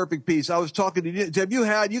 I have perfect peace. I was talking to you.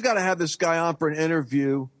 You got to have this guy on for an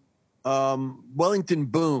interview. Wellington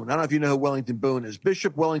Boone. I don't know if you know who Wellington Boone is.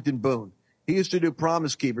 Bishop Wellington Boone. He used to do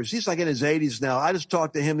Promise Keepers. He's like in his 80s now. I just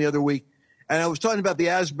talked to him the other week, and I was talking about the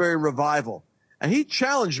Asbury revival. And he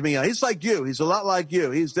challenged me. He's like you. He's a lot like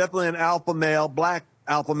you. He's definitely an alpha male, black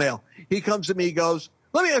alpha male. He comes to me, he goes,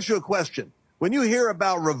 let me ask you a question. When you hear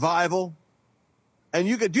about revival, and do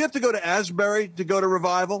you have to go to Asbury to go to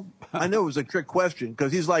revival? I know it was a trick question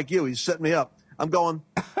because he's like you. He's setting me up. I'm going,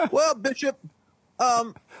 well, Bishop,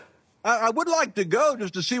 I would like to go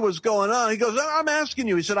just to see what's going on. He goes, I'm asking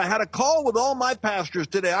you. He said, I had a call with all my pastors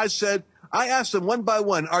today. I asked them one by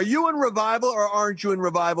one, are you in revival or aren't you in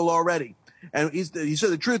revival already? And he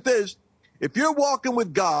said, the truth is, if you're walking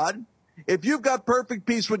with God If you've got perfect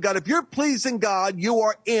peace with God, if you're pleasing God, you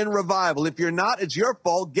are in revival. If you're not, it's your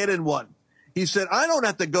fault. Get in one. He said, I don't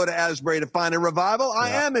have to go to Asbury to find a revival. I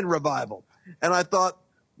am in revival. And I thought,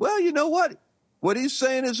 well, you know what? What he's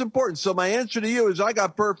saying is important. So my answer to you is I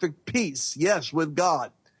got perfect peace, yes, with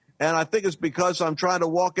God. And I think it's because I'm trying to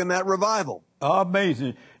walk in that revival.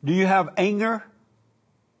 Amazing. Do you have anger?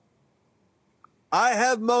 I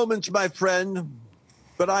have moments, my friend,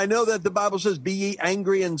 but I know that the Bible says, be ye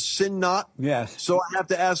angry and sin not. Yes. So I have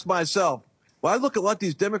to ask myself, well, I look at what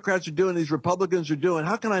these Democrats are doing, these Republicans are doing.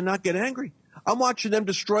 How can I not get angry? I'm watching them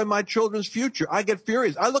destroy my children's future. I get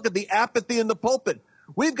furious. I look at the apathy in the pulpit.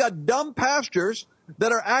 We've got dumb pastors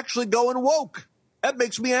that are actually going woke. That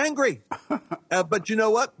makes me angry. But you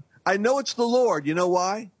know what? I know it's the Lord. You know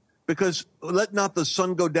why? Because let not the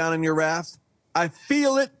sun go down in your wrath. I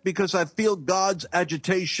feel it because I feel God's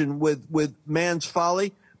agitation with man's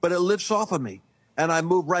folly, but it lifts off of me. And I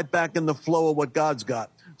move right back in the flow of what God's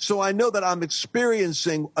got. So I know that I'm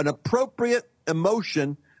experiencing an appropriate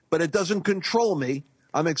emotion, but it doesn't control me.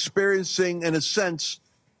 I'm experiencing, in a sense,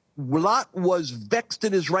 Lot was vexed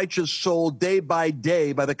in his righteous soul day by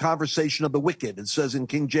day by the conversation of the wicked, it says in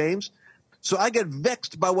King James. So I get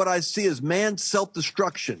vexed by what I see as man's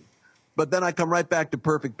self-destruction. But then I come right back to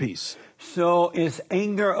perfect peace. So is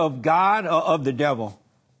anger of God or of the devil?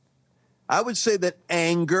 I would say that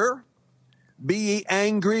anger, be ye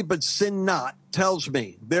angry but sin not, tells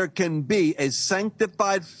me there can be a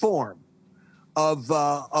sanctified form of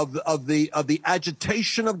the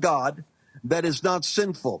agitation of God that is not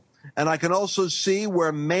sinful. And I can also see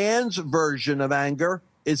where man's version of anger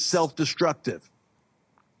is self-destructive.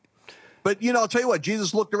 But, you know, I'll tell you what,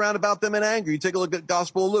 Jesus looked around about them in anger. You take a look at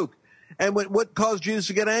Gospel of Luke. And what caused Jesus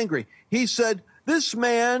to get angry? He said, this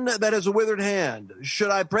man that has a withered hand,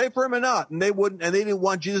 should I pray for him or not? And they wouldn't, and they didn't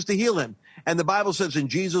want Jesus to heal him. And the Bible says, and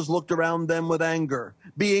Jesus looked around them with anger,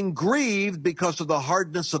 being grieved because of the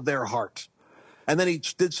hardness of their heart. And then he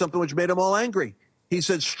did something which made them all angry. He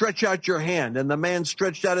said, stretch out your hand. And the man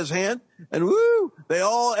stretched out his hand, and woo,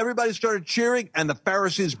 everybody started cheering, and the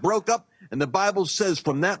Pharisees broke up. And the Bible says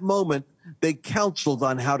from that moment, they counseled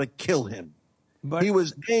on how to kill him. But he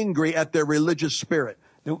was angry at their religious spirit.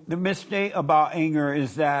 The mistake about anger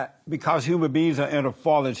is that because human beings are in a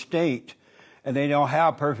fallen state and they don't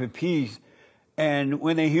have perfect peace, and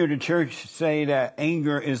when they hear the church say that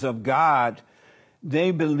anger is of God, they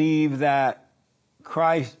believe that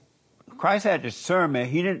Christ had discernment.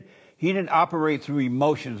 He didn't operate through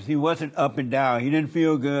emotions. He wasn't up and down. He didn't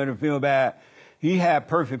feel good or feel bad. He had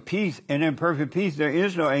perfect peace, and in perfect peace there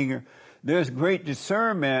is no anger. There's great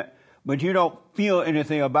discernment, but you don't feel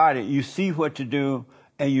anything about it. You see what to do,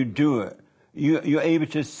 and you do it. You're able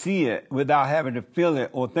to see it without having to feel it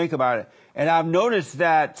or think about it. And I've noticed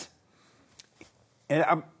that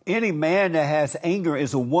any man that has anger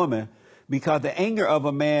is a woman, because the anger of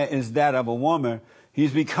a man is that of a woman.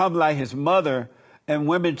 He's become like his mother, and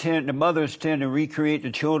the mothers tend to recreate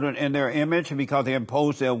the children in their image because they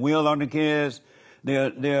impose their will on the kids.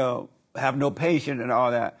 They'll have no patience and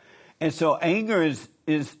all that. And so anger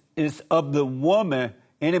is of the woman.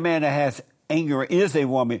 Any man that has anger is a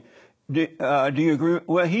woman. Do you agree?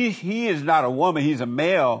 Well, he is not a woman. He's a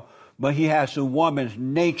male, but he has a woman's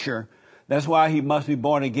nature. That's why he must be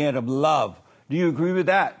born again of love. Do you agree with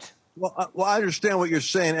that? Well, I understand what you're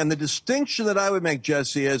saying. And the distinction that I would make,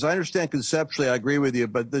 Jesse, is I understand conceptually, I agree with you,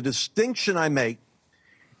 but the distinction I make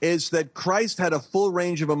is that Christ had a full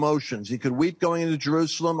range of emotions. He could weep going into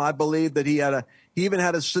Jerusalem. I believe that he even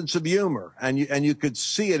had a sense of humor, and you could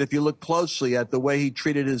see it if you look closely at the way he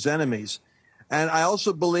treated his enemies. And I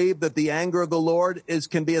also believe that the anger of the Lord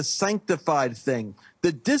can be a sanctified thing.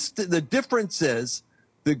 The difference is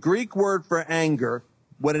the Greek word for anger,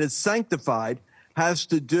 when it is sanctified, has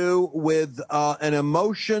to do with an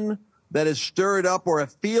emotion that is stirred up, or a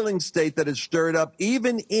feeling state that is stirred up.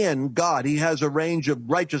 Even in God, he has a range of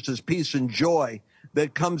righteousness, peace, and joy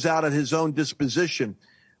that comes out of his own disposition.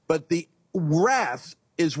 But the wrath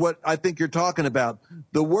is what I think you're talking about.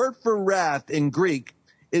 The word for wrath in Greek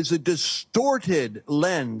is a distorted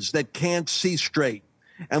lens that can't see straight.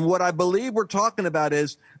 And what I believe we're talking about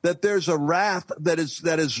is that there's a wrath that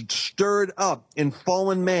is stirred up in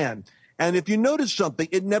fallen man. And if you notice something,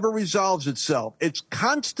 it never resolves itself. It's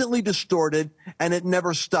constantly distorted, and it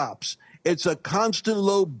never stops. It's a constant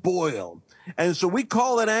low boil. And so we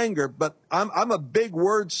call it anger, but I'm a big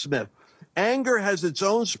wordsmith. Anger has its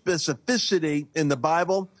own specificity in the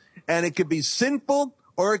Bible, and it could be sinful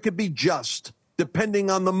or it could be just,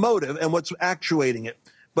 depending on the motive and what's actuating it.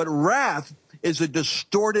 But wrath is a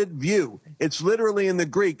distorted view. It's literally in the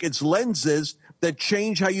Greek, it's lenses that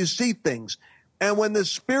change how you see things. And when the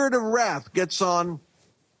spirit of wrath gets on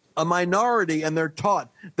a minority and they're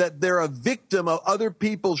taught that they're a victim of other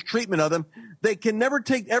people's treatment of them, they can never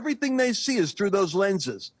take everything they see is through those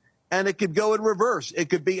lenses. And it could go in reverse. It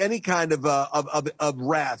could be any kind of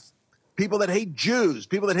wrath. People that hate Jews,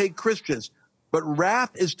 people that hate Christians. But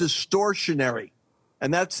wrath is distortionary.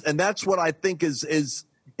 And that's what I think is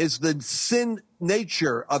the sin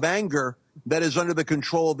nature of anger that is under the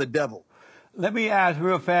control of the devil. Let me ask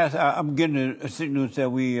real fast. I'm getting a signal that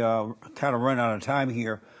we kind of run out of time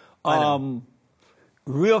here.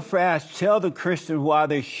 Real fast, tell the Christians why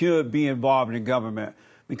they should be involved in government.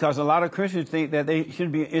 Because a lot of Christians think that they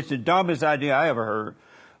should be. It's the dumbest idea I ever heard.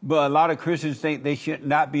 But a lot of Christians think they should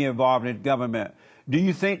not be involved in government. Do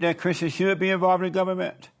you think that Christians should be involved in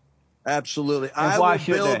government? Absolutely. And why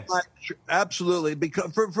should they? Absolutely.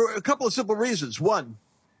 Because for a couple of simple reasons. One,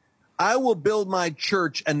 I will build my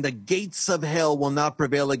church and the gates of hell will not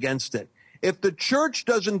prevail against it. If the church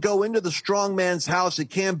doesn't go into the strong man's house, it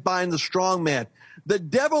can't bind the strong man. The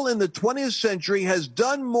devil in the 20th century has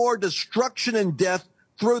done more destruction and death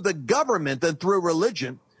through the government than through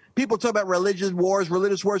religion. People talk about religious wars.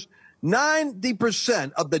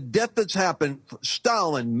 90% of the death that's happened,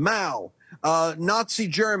 Stalin, Mao, Nazi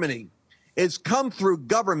Germany, it's come through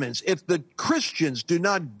governments. If the Christians do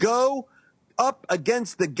not go up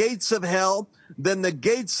against the gates of hell, then the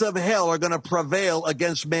gates of hell are going to prevail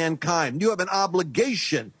against mankind. You have an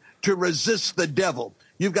obligation to resist the devil.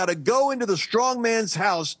 You've got to go into the strong man's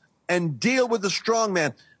house and deal with the strong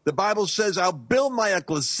man. The Bible says, I'll build my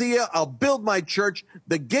ecclesia, I'll build my church,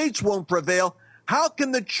 the gates won't prevail. How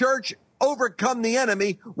can the church overcome the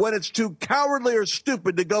enemy when it's too cowardly or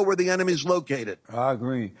stupid to go where the enemy's located? I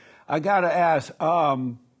agree. I got to ask,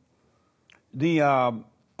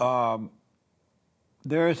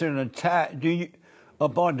 there's an attack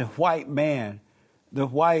upon the white man, the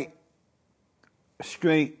white,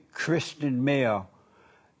 straight Christian male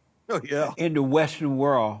in the Western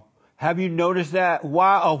world. Have you noticed that?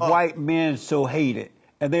 Why are white men so hated?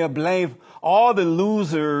 And they are blamed, all the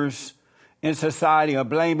losers in society are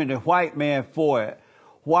blaming the white man for it.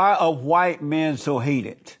 Why are white men so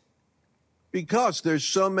hated? Because there's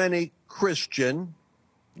so many Christian,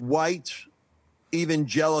 white,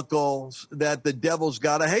 evangelicals that the devil's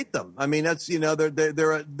got to hate them. I mean, that's,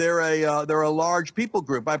 they're a large people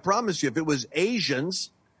group. I promise you, if it was Asians,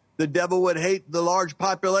 the devil would hate the large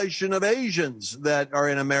population of Asians that are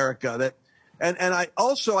in America. And I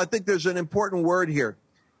think there's an important word here.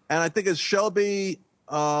 And I think it's Shelby,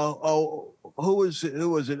 who was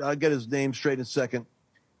it? I'll get his name straight in a second.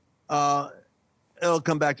 It'll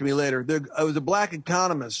come back to me later. It was a black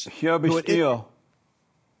economist. Shelby Steele.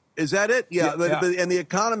 Is that it? Yeah. Yeah. And the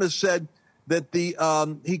economist said that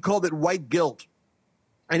he called it white guilt.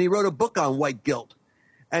 And he wrote a book on white guilt.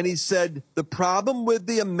 And he said, the problem with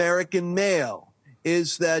the American male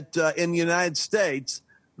is that in the United States,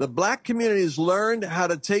 the black community has learned how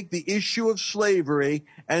to take the issue of slavery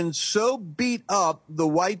and so beat up the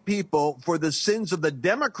white people for the sins of the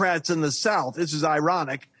Democrats in the South. This is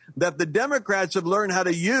ironic that the Democrats have learned how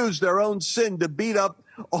to use their own sin to beat up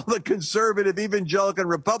all the conservative evangelical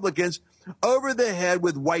Republicans over the head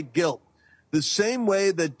with white guilt. The same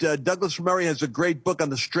way that Douglas Murray has a great book on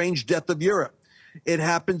the strange death of Europe. It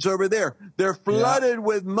happens over there. They're flooded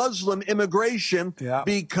with Muslim immigration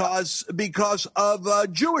because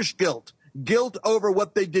of Jewish guilt over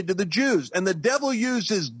what they did to the Jews. And the devil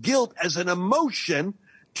uses guilt as an emotion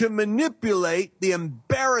to manipulate the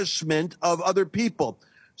embarrassment of other people.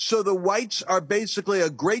 So the whites are basically a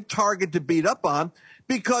great target to beat up on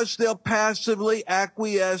because they'll passively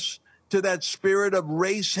acquiesce to that spirit of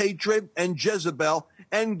race hatred and Jezebel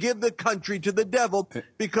and give the country to the devil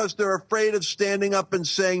because they're afraid of standing up and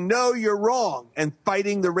saying, no, you're wrong, and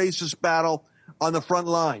fighting the racist battle on the front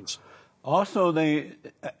lines. Also, they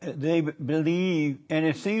believe, and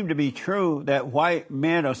it seemed to be true, that white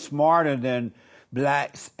men are smarter than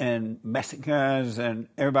blacks and Mexicans and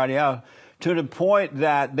everybody else, to the point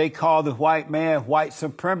that they call the white man white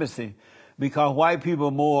supremacy because white people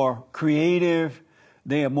are more creative,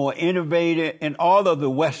 they are more innovative in all of the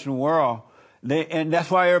Western world. And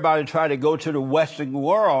that's why everybody try to go to the Western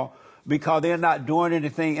world because they're not doing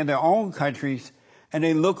anything in their own countries. And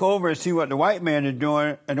they look over and see what the white man is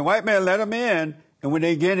doing, and the white man let them in. And when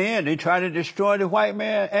they get in, they try to destroy the white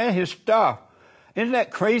man and his stuff. Isn't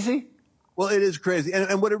that crazy? Well, it is crazy.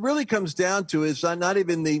 And what it really comes down to is not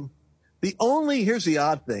even the only, here's the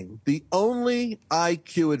odd thing, the only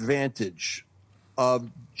IQ advantage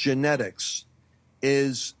of genetics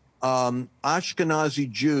is Ashkenazi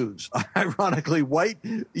Jews, ironically, white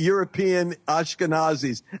European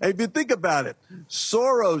Ashkenazis. And if you think about it,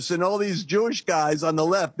 Soros and all these Jewish guys on the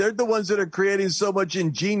left, they're the ones that are creating so much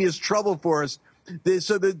ingenious trouble for us.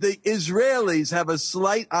 So that the Israelis have a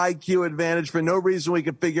slight IQ advantage for no reason we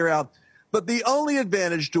can figure out. But the only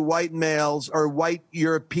advantage to white males or white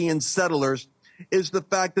European settlers is the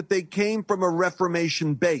fact that they came from a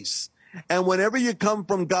Reformation base. And whenever you come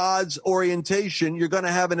from God's orientation, you're going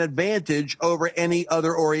to have an advantage over any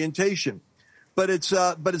other orientation. But it's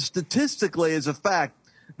statistically is a fact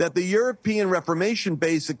that the European Reformation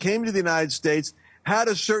base that came to the United States had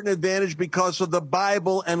a certain advantage because of the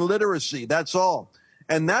Bible and literacy. That's all.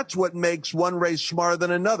 And that's what makes one race smarter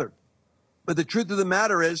than another. But the truth of the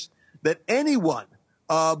matter is that anyone,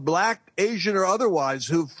 black, Asian, or otherwise,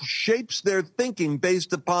 who shapes their thinking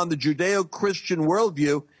based upon the Judeo-Christian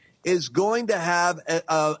worldview is going to have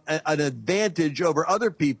an advantage over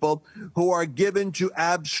other people who are given to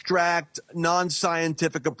abstract,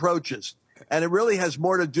 non-scientific approaches. And it really has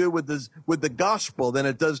more to do with the gospel than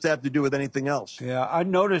it does to have to do with anything else. Yeah, I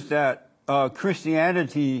noticed that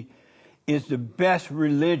Christianity is the best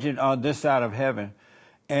religion on this side of heaven.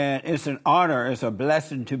 And it's an honor, it's a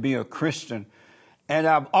blessing to be a Christian. And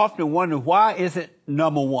I've often wondered, why is it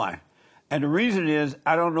number one? And the reason is,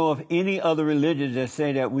 I don't know of any other religion that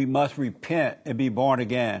say that we must repent and be born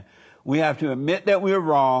again. We have to admit that we're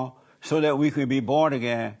wrong so that we can be born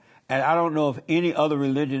again. And I don't know of any other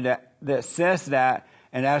religion that says that.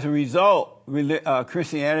 And as a result,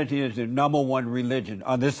 Christianity is the number one religion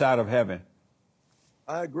on this side of heaven.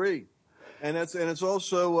 I agree. And it's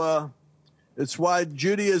also, it's why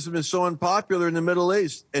Judaism is so unpopular in the Middle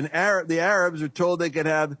East. And the Arabs are told they can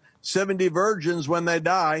have 70 virgins when they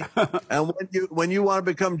die. And when you want to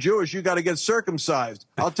become Jewish, you got to get circumcised.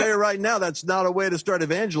 I'll tell you right now, that's not a way to start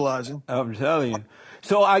evangelizing. I'm telling you.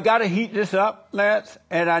 So I got to heat this up, Lance,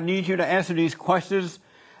 and I need you to answer these questions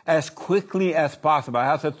as quickly as possible. I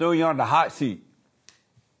have to throw you on the hot seat.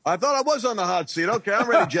 I thought I was on the hot seat. Okay, I'm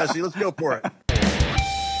ready, Jesse. Let's go for it. The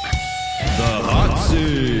hot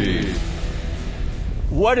seat.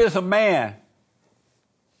 What is a man?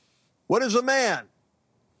 What is a man?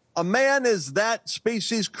 A man is that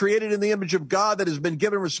species created in the image of God that has been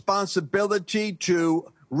given responsibility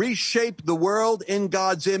to reshape the world in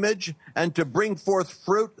God's image and to bring forth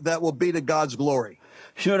fruit that will be to God's glory.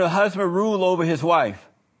 Should a husband rule over his wife?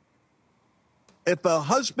 If a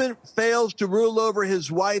husband fails to rule over his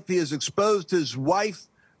wife, he has exposed his wife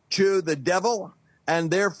to the devil and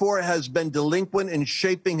therefore has been delinquent in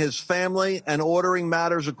shaping his family and ordering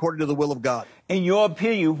matters according to the will of God. In your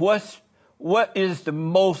opinion, what is the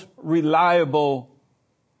most reliable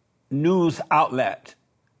news outlet?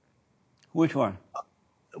 Which one?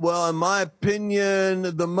 Well, in my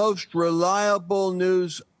opinion, the most reliable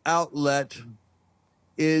news outlet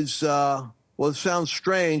is, well, it sounds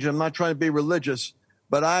strange. I'm not trying to be religious,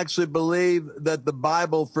 but I actually believe that the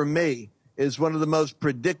Bible, for me, is one of the most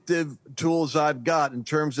predictive tools I've got in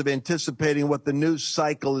terms of anticipating what the news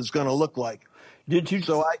cycle is going to look like.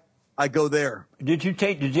 So I go there. Did you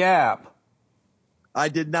take the jab? I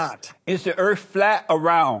did not. Is the earth flat or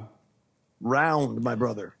round? Round, my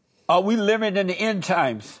brother. Are we living in the end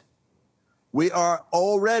times? We are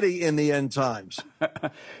already in the end times.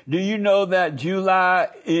 Do you know that July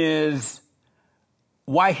is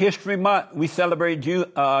White History Month? We celebrate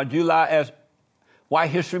July as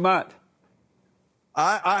White History Month.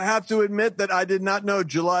 I have to admit that I did not know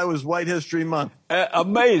July was White History Month.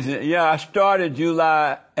 Amazing. Yeah, I started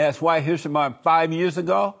July as White History Month 5 years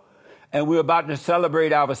ago, and we're about to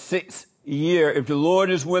celebrate our 6th year, if the Lord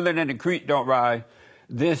is willing and the creek don't rise,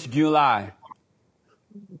 this July.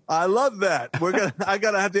 I love that. I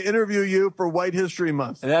gotta have to interview you for White History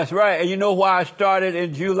Month. That's right. And you know why I started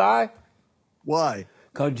in July? Why?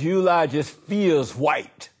 Because July just feels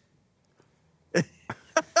white.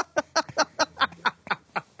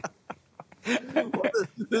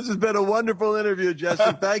 This has been a wonderful interview,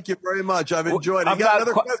 Jesse. Thank you very much. I've enjoyed it. You got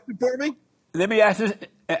another question for me? Let me ask this.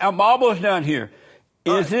 I'm almost done here.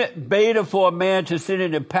 Is it beta for a man to sit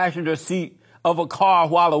in the passenger seat of a car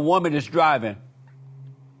while a woman is driving?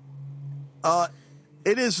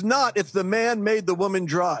 It is not if the man made the woman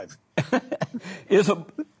drive. Is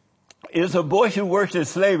abortion worse than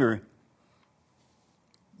slavery?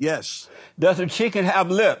 Yes. Does a chicken have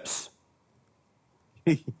lips?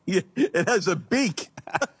 It has a beak.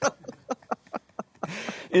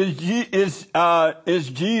 Is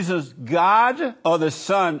Jesus God or the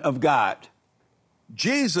Son of God?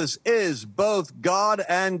 Jesus is both God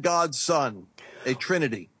and God's Son, a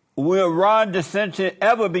Trinity. Will Ron DeSantis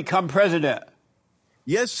ever become president?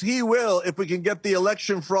 Yes, he will, if we can get the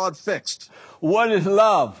election fraud fixed. What is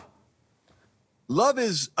love? Love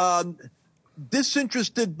is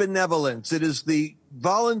disinterested benevolence. It is the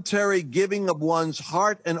voluntary giving of one's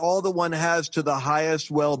heart and all that one has to the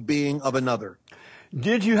highest well-being of another.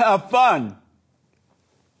 Did you have fun?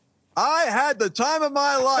 I had the time of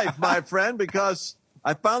my life, my friend, because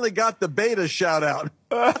I finally got the beta shout out.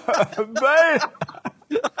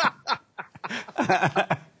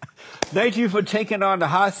 Thank you for taking on the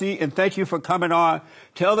hot seat, and thank you for coming on.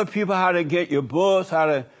 Tell the people how to get your books, how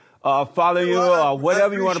to follow you, or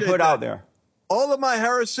whatever you want to put out there. All of my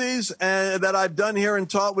heresies that I've done here and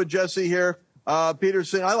taught with Jesse here,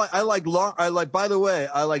 Peterson. I like. By the way,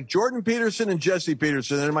 I like Jordan Peterson and Jesse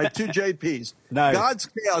Peterson. They're my two JPs. Nice. God's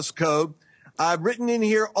Chaos Code. I've written in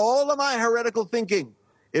here all of my heretical thinking.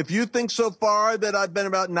 If you think so far that I've been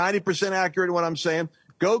about 90% accurate in what I'm saying,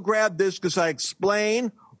 go grab this because I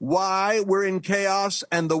explain why we're in chaos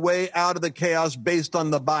and the way out of the chaos based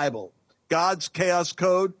on the Bible. God's Chaos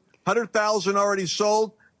Code. 100,000 already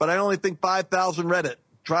sold, but I only think 5,000 read it.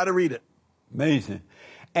 Try to read it. Amazing.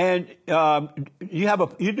 And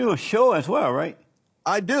you do a show as well, right?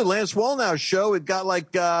 I do. Lance Wallnau Show. It got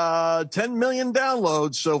like 10 million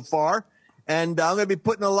downloads so far, and I'm going to be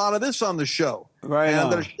putting a lot of this on the show. Right.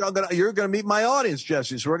 And you're going to meet my audience,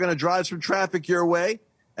 Jesse. So we're going to drive some traffic your way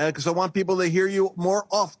because I want people to hear you more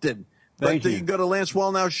often. Thank you. You can go to Lance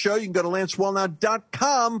Wallnau Show. You can go to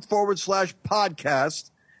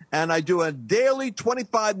lancewallnau.com/podcast. And I do a daily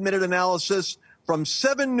 25-minute analysis from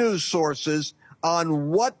 7 news sources on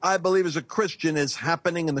what I believe as a Christian is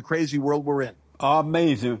happening in the crazy world we're in.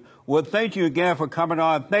 Amazing. Well, thank you again for coming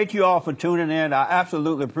on. Thank you all for tuning in. I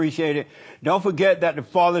absolutely appreciate it. Don't forget that the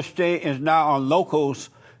Fallen State is now on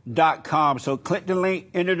locals.com. So click the link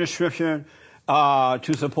in the description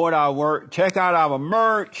to support our work. Check out our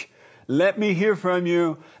merch. Let me hear from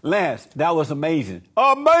you. Lance, that was amazing.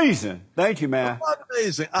 Amazing. Thank you, man.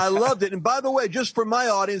 Amazing. I loved it. And by the way, just for my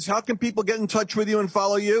audience, how can people get in touch with you and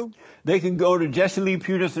follow you? They can go to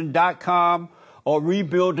jesseleepeterson.com or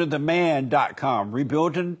rebuildingtheman.com.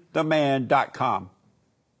 Rebuildingtheman.com.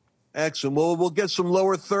 Excellent. Well, we'll get some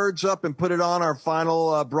lower thirds up and put it on our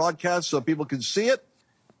final broadcast so people can see it.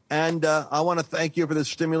 And I want to thank you for this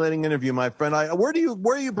stimulating interview, my friend. Where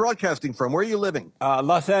are you broadcasting from? Where are you living?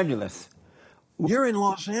 Los Angeles. You're in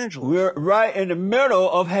Los Angeles. We're right in the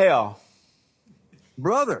middle of hell.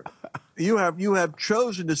 Brother, you have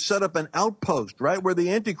chosen to set up an outpost right where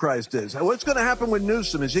the Antichrist is. What's going to happen with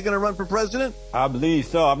Newsom? Is he going to run for president? I believe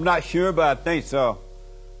so. I'm not sure, but I think so.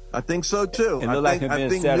 I think so, too. It looks like it's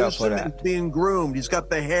being set up for that. Newsom is being groomed. He's got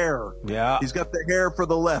the hair. Yeah. He's got the hair for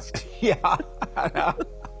the left. Yeah.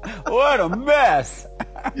 What a mess.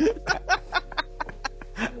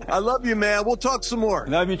 I love you, man. We'll talk some more.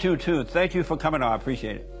 Love you too. Thank you for coming on. I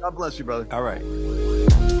appreciate it. God bless you, brother. All right.